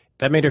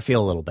 That made her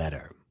feel a little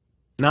better.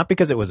 Not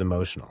because it was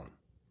emotional,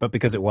 but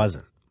because it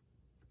wasn't.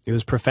 It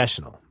was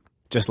professional.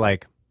 Just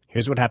like,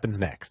 here's what happens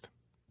next.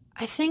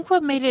 I think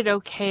what made it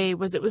okay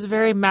was it was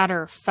very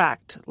matter of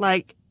fact.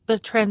 The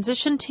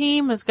transition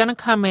team was going to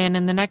come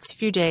in the next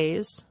few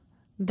days.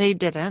 They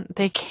didn't.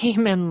 They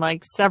came in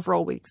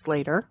several weeks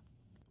later.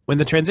 When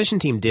the transition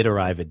team did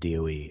arrive at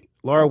DOE,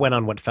 Laura went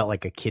on what felt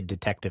like a kid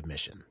detective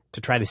mission to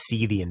try to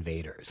see the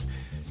invaders.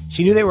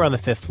 She knew they were on the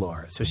 5th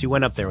floor, so she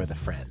went up there with a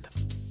friend.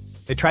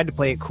 They tried to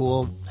play it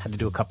cool, had to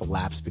do a couple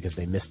laps because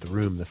they missed the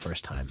room the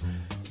first time.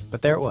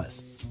 But there it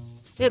was.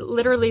 It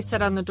literally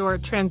said on the door,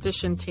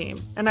 transition team.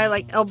 And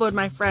I elbowed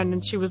my friend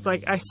and she was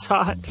like, I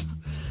saw it.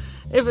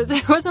 It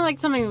wasn't like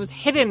something that was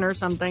hidden or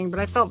something, but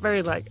I felt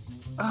very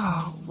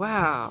oh,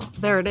 wow,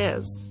 there it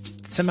is.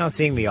 Did somehow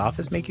seeing The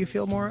Office make you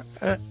feel more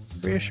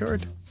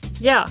reassured?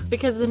 Yeah,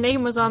 because the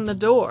name was on the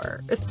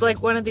door. It's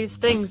one of these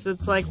things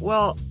that's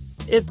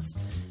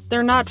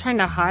they're not trying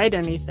to hide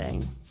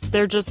anything.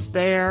 They're just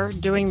there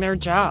doing their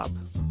job.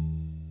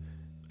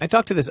 I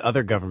talked to this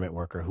other government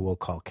worker who we'll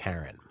call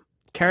Karen.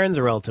 Karen's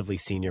a relatively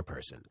senior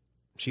person.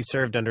 She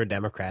served under a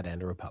Democrat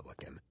and a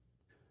Republican.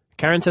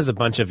 Karen says a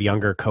bunch of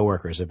younger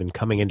coworkers have been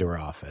coming into her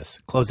office,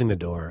 closing the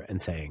door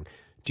and saying,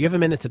 do you have a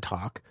minute to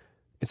talk?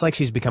 It's like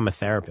she's become a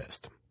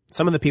therapist.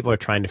 Some of the people are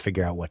trying to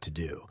figure out what to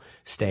do,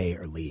 stay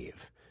or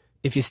leave.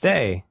 If you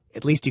stay,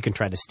 at least you can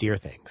try to steer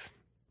things.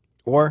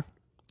 Or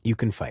you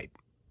can fight.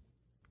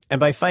 And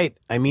by fight,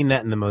 I mean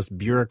that in the most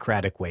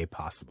bureaucratic way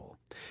possible.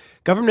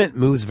 Government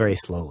moves very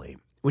slowly,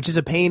 which is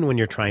a pain when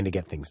you're trying to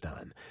get things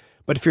done.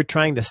 But if you're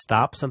trying to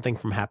stop something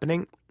from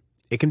happening,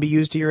 it can be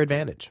used to your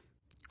advantage.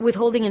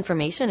 Withholding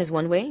information is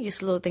one way you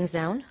slow things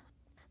down.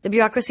 The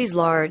bureaucracy is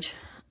large.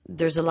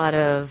 There's a lot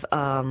of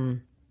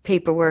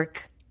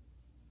paperwork,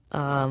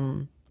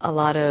 a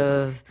lot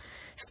of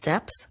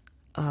steps.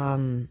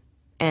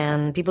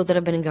 And people that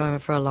have been in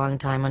government for a long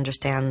time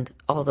understand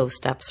all those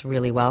steps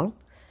really well.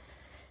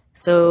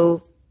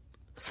 So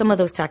some of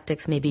those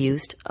tactics may be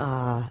used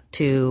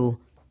to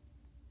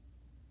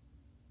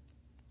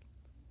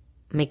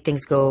make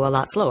things go a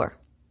lot slower.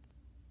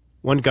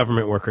 One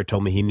government worker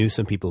told me he knew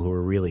some people who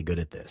were really good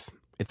at this.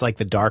 It's like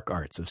the dark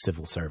arts of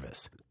civil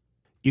service.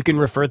 You can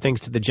refer things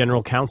to the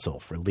general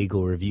counsel for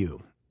legal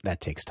review. That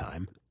takes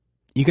time.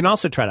 You can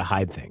also try to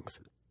hide things.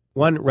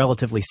 One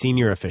relatively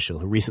senior official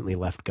who recently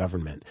left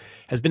government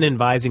has been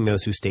advising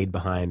those who stayed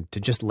behind to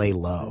just lay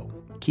low,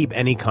 keep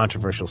any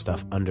controversial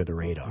stuff under the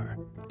radar.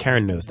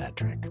 Karen knows that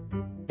trick.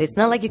 It's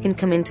not like you can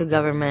come into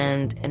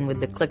government and with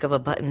the click of a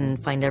button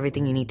find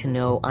everything you need to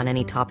know on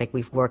any topic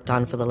we've worked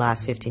on for the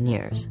last 15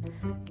 years.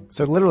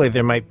 So literally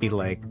there might be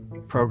like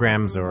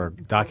programs or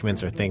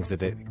documents or things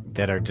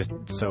that are just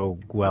so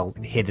well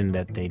hidden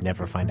that they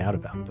never find out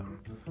about them.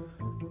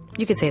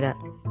 You could say that.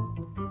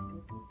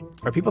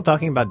 Are people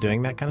talking about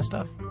doing that kind of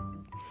stuff?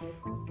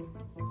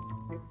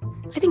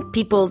 I think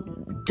people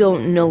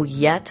don't know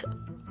yet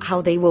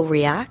how they will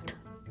react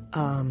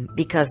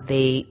because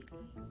they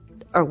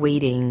are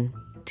waiting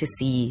to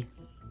see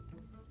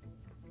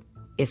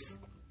if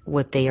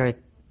what they are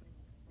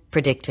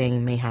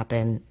predicting may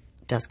happen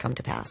does come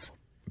to pass.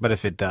 But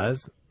if it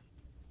does?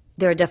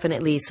 There are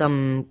definitely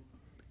some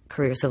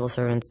career civil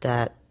servants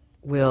that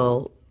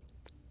will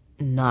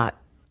not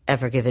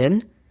ever give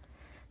in.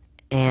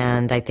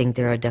 And I think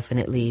there are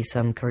definitely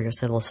some career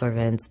civil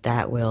servants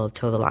that will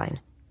toe the line.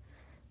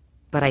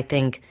 But I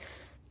think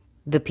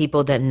the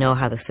people that know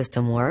how the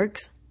system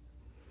works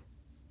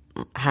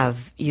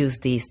have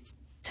used these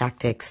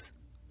tactics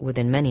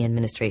within many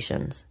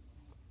administrations.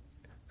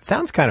 It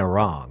sounds kind of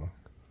wrong.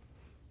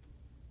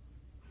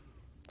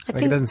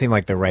 It doesn't seem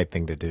like the right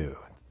thing to do.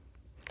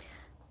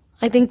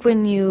 I think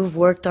when you've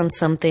worked on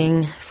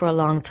something for a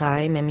long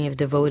time and you've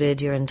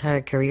devoted your entire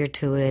career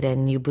to it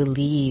and you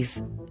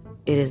believe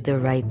it is the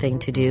right thing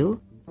to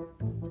do,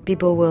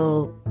 people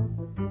will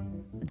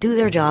do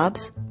their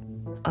jobs.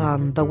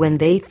 But when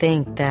they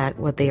think that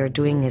what they are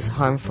doing is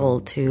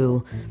harmful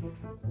to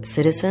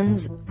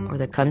citizens or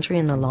the country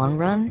in the long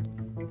run,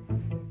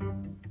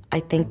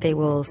 I think they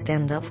will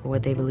stand up for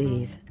what they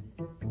believe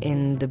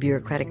in the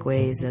bureaucratic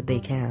ways that they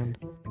can.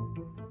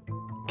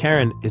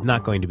 Karen is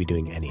not going to be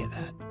doing any of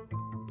that.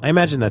 I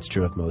imagine that's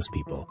true of most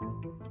people.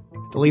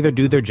 They'll either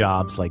do their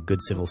jobs like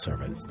good civil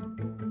servants,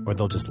 or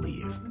they'll just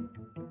leave.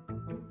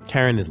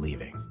 Karen is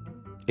leaving.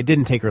 It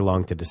didn't take her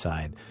long to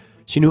decide.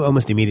 She knew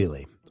almost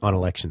immediately, on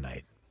election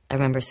night. I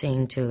remember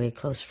saying to a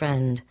close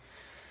friend,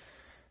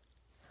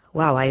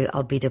 wow,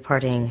 I'll be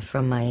departing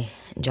from my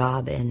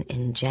job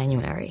in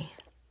January.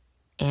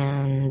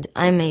 And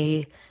I'm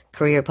a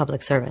career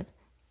public servant.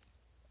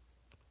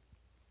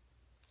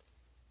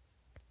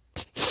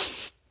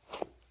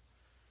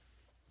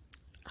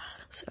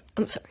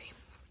 I'm sorry.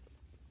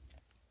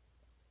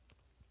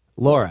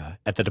 Laura,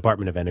 at the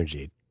Department of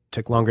Energy,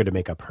 took longer to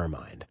make up her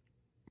mind.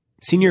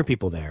 Senior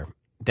people there,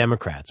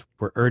 Democrats,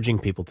 were urging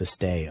people to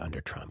stay under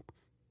Trump.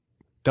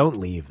 Don't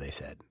leave, they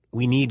said.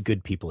 We need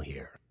good people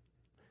here.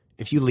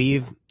 If you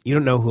leave, you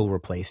don't know who'll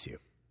replace you.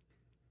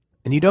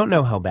 And you don't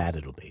know how bad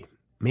it'll be.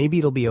 Maybe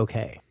it'll be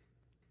okay.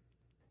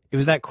 It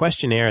was that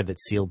questionnaire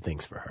that sealed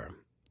things for her,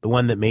 the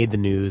one that made the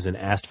news and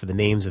asked for the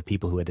names of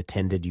people who had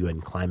attended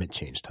UN climate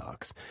change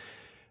talks.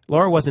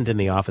 Laura wasn't in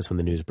the office when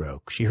the news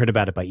broke. She heard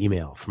about it by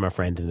email from a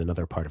friend in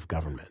another part of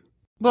government.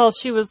 Well,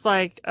 she was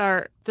like,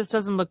 this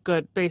doesn't look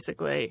good,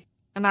 basically.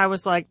 And I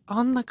was like,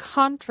 on the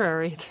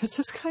contrary, this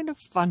is kind of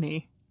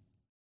funny.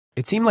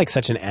 It seemed like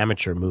such an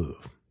amateur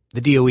move.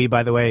 The DOE,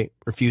 by the way,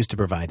 refused to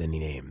provide any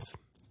names.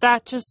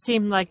 That just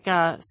seemed like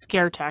a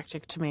scare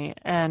tactic to me.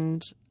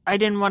 And I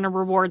didn't want to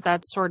reward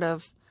that sort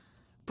of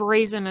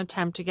brazen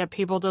attempt to get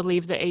people to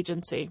leave the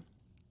agency.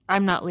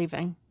 I'm not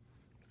leaving.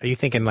 Are you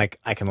thinking like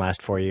I can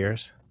last 4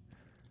 years?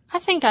 I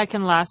think I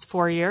can last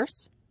 4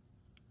 years.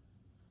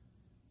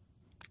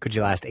 Could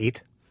you last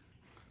 8?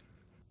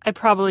 I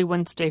probably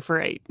wouldn't stay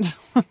for 8.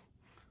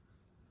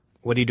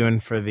 What are you doing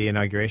for the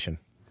inauguration?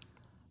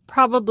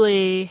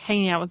 Probably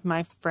hanging out with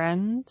my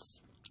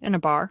friends in a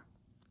bar.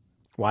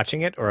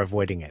 Watching it or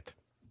avoiding it?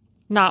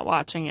 Not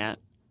watching it.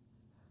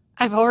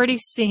 I've already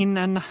seen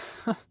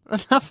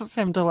enough of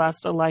him to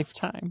last a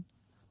lifetime.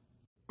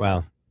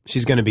 Well,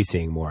 she's going to be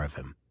seeing more of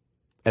him,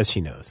 as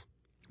she knows.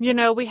 You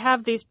know, we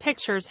have these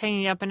pictures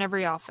hanging up in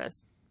every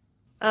office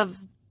of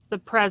the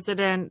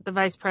president, the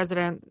vice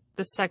president,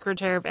 the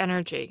secretary of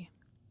energy.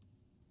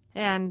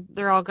 And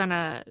they're all going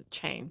to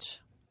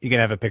change. You can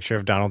have a picture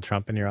of Donald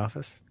Trump in your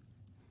office?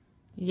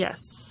 Yes.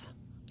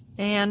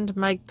 And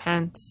Mike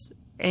Pence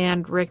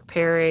and Rick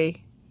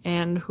Perry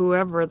and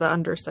whoever the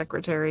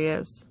undersecretary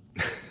is.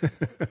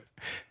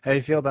 How do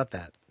you feel about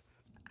that?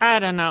 I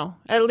don't know.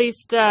 At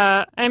least,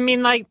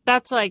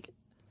 that's like...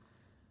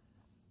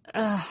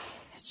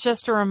 It's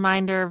just a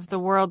reminder of the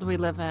world we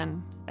live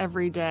in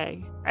every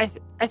day. I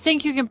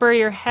think you can bury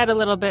your head a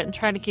little bit and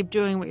try to keep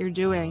doing what you're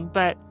doing,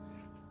 but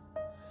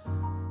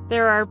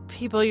there are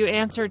people you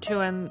answer to,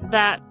 and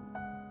that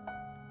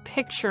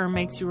picture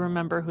makes you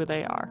remember who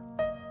they are.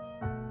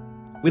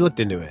 We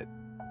looked into it.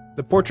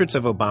 The portraits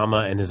of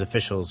Obama and his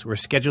officials were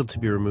scheduled to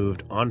be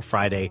removed on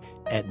Friday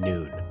at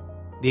noon,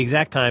 the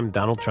exact time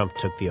Donald Trump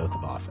took the oath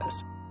of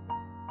office.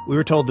 We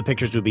were told the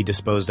pictures would be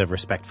disposed of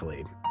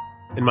respectfully,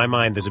 In my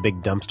mind, there's a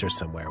big dumpster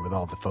somewhere with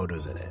all the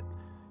photos in it,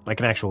 like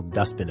an actual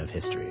dustbin of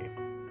history.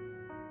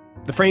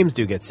 The frames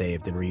do get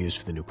saved and reused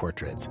for the new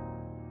portraits.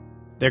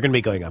 They're going to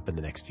be going up in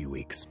the next few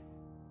weeks.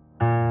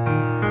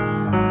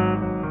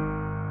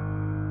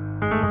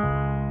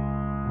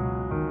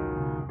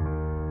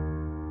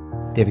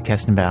 David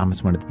Kestenbaum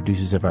is one of the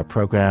producers of our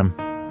program.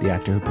 The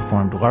actor who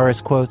performed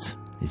Laura's quotes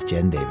is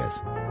Jen Davis.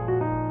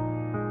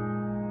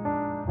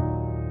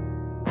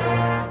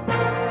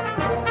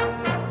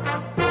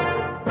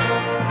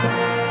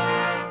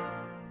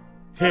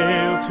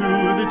 Hail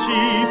to the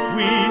chief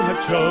we have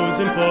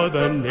chosen for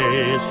the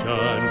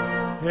nation.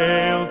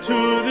 Hail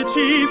to the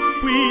chief,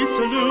 we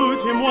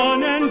salute him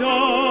one and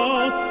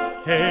all.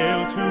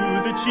 Hail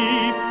to the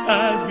chief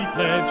as we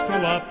pledge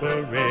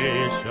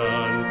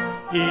cooperation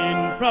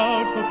in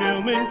proud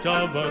fulfillment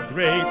of a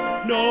great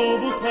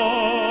noble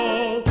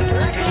call.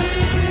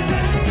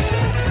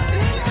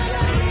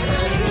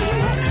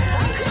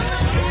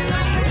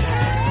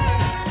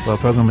 Well,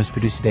 the program was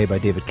produced today by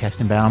David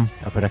Kestenbaum.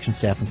 Our production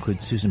staff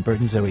includes Susan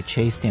Burton, Zoe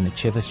Chace, Dana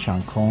Chivas,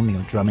 Sean Cole,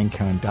 Neil Drumming,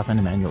 Karen Duffin,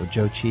 Emmanuel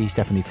Jochi,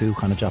 Stephanie Fu,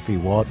 Hannah Joffrey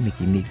Walt,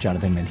 Nikki Neek,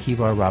 Jonathan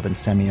Menjivar, Robin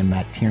Semyon,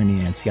 Matt Tierney,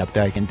 Nancy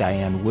Updike, and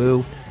Diane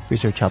Wu.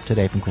 Research help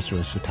today from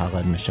Christopher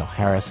Sutala and Michelle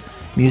Harris.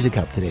 Music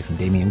help today from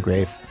Damian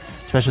Grave.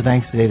 Special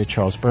thanks today to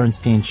Charles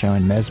Bernstein,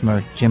 Sharon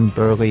Mesmer, Jim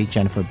Burley,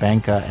 Jennifer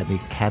Banka at the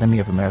Academy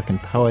of American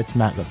Poets,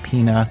 Matt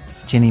Lapina,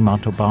 Ginny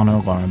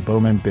Montalbano, Lauren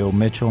Bowman, Bill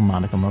Mitchell,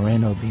 Monica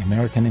Moreno, the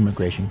American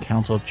Immigration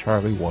Council,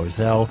 Charlie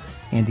Warzel,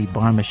 Andy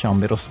Barr, Michelle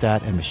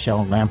Middlestadt, and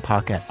Michelle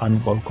Lampock at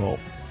Unlocal.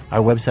 Our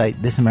website,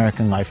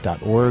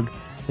 thisamericanlife.org.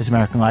 This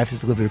American Life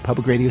is delivered to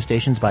public radio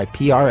stations by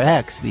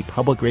PRX, the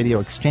Public Radio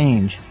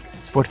Exchange.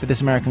 Support for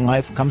This American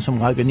Life comes from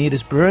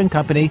Lagunitas Brewing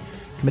Company,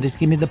 committed to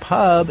keeping the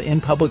pub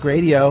in public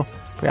radio.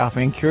 We're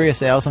offering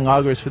curious ales and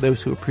lagers for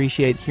those who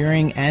appreciate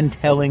hearing and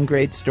telling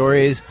great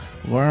stories.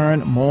 Learn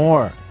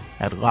more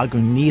at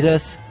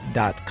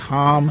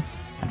lagunitas.com.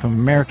 And from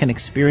American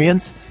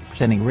Experience,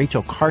 presenting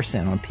Rachel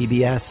Carson on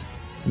PBS,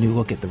 a new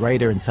look at the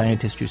writer and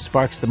scientist who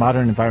sparks the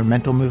modern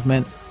environmental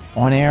movement,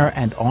 on air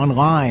and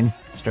online,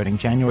 starting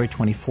January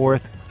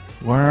 24th.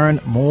 Learn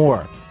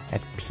more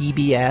at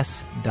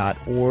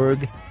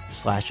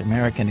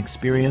pbs.org/American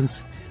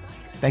Experience.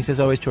 Thanks, as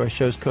always, to our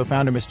show's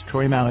co-founder, Mr.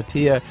 Torey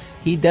Malatia.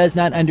 He does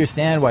not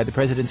understand why the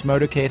president's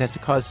motorcade has to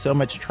cause so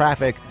much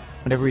traffic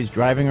whenever he's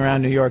driving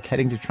around New York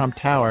heading to Trump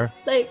Tower.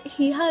 Like,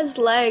 he has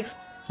legs.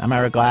 I'm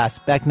Ira Glass,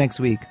 back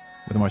next week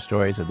with more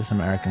stories of This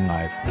American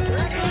Life.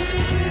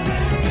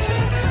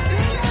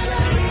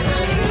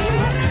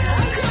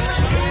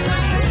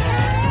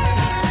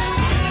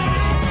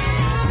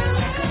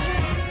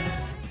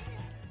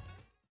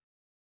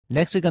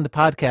 Next week on the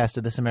podcast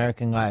of This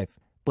American Life,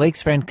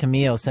 Blake's friend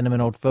Camille sent him an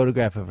old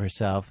photograph of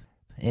herself.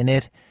 In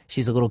it,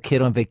 she's a little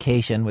kid on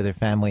vacation with her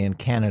family in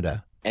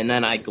Canada. And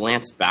then I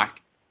glanced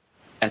back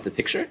at the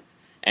picture,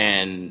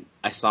 and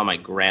I saw my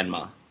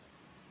grandma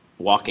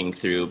walking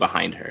through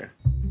behind her.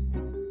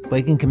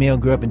 Blake and Camille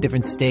grew up in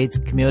different states.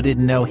 Camille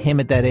didn't know him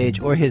at that age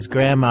or his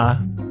grandma.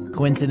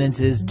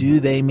 Coincidences,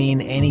 do they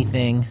mean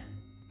anything?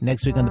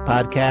 Next week on the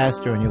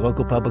podcast or on your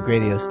local public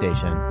radio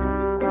station.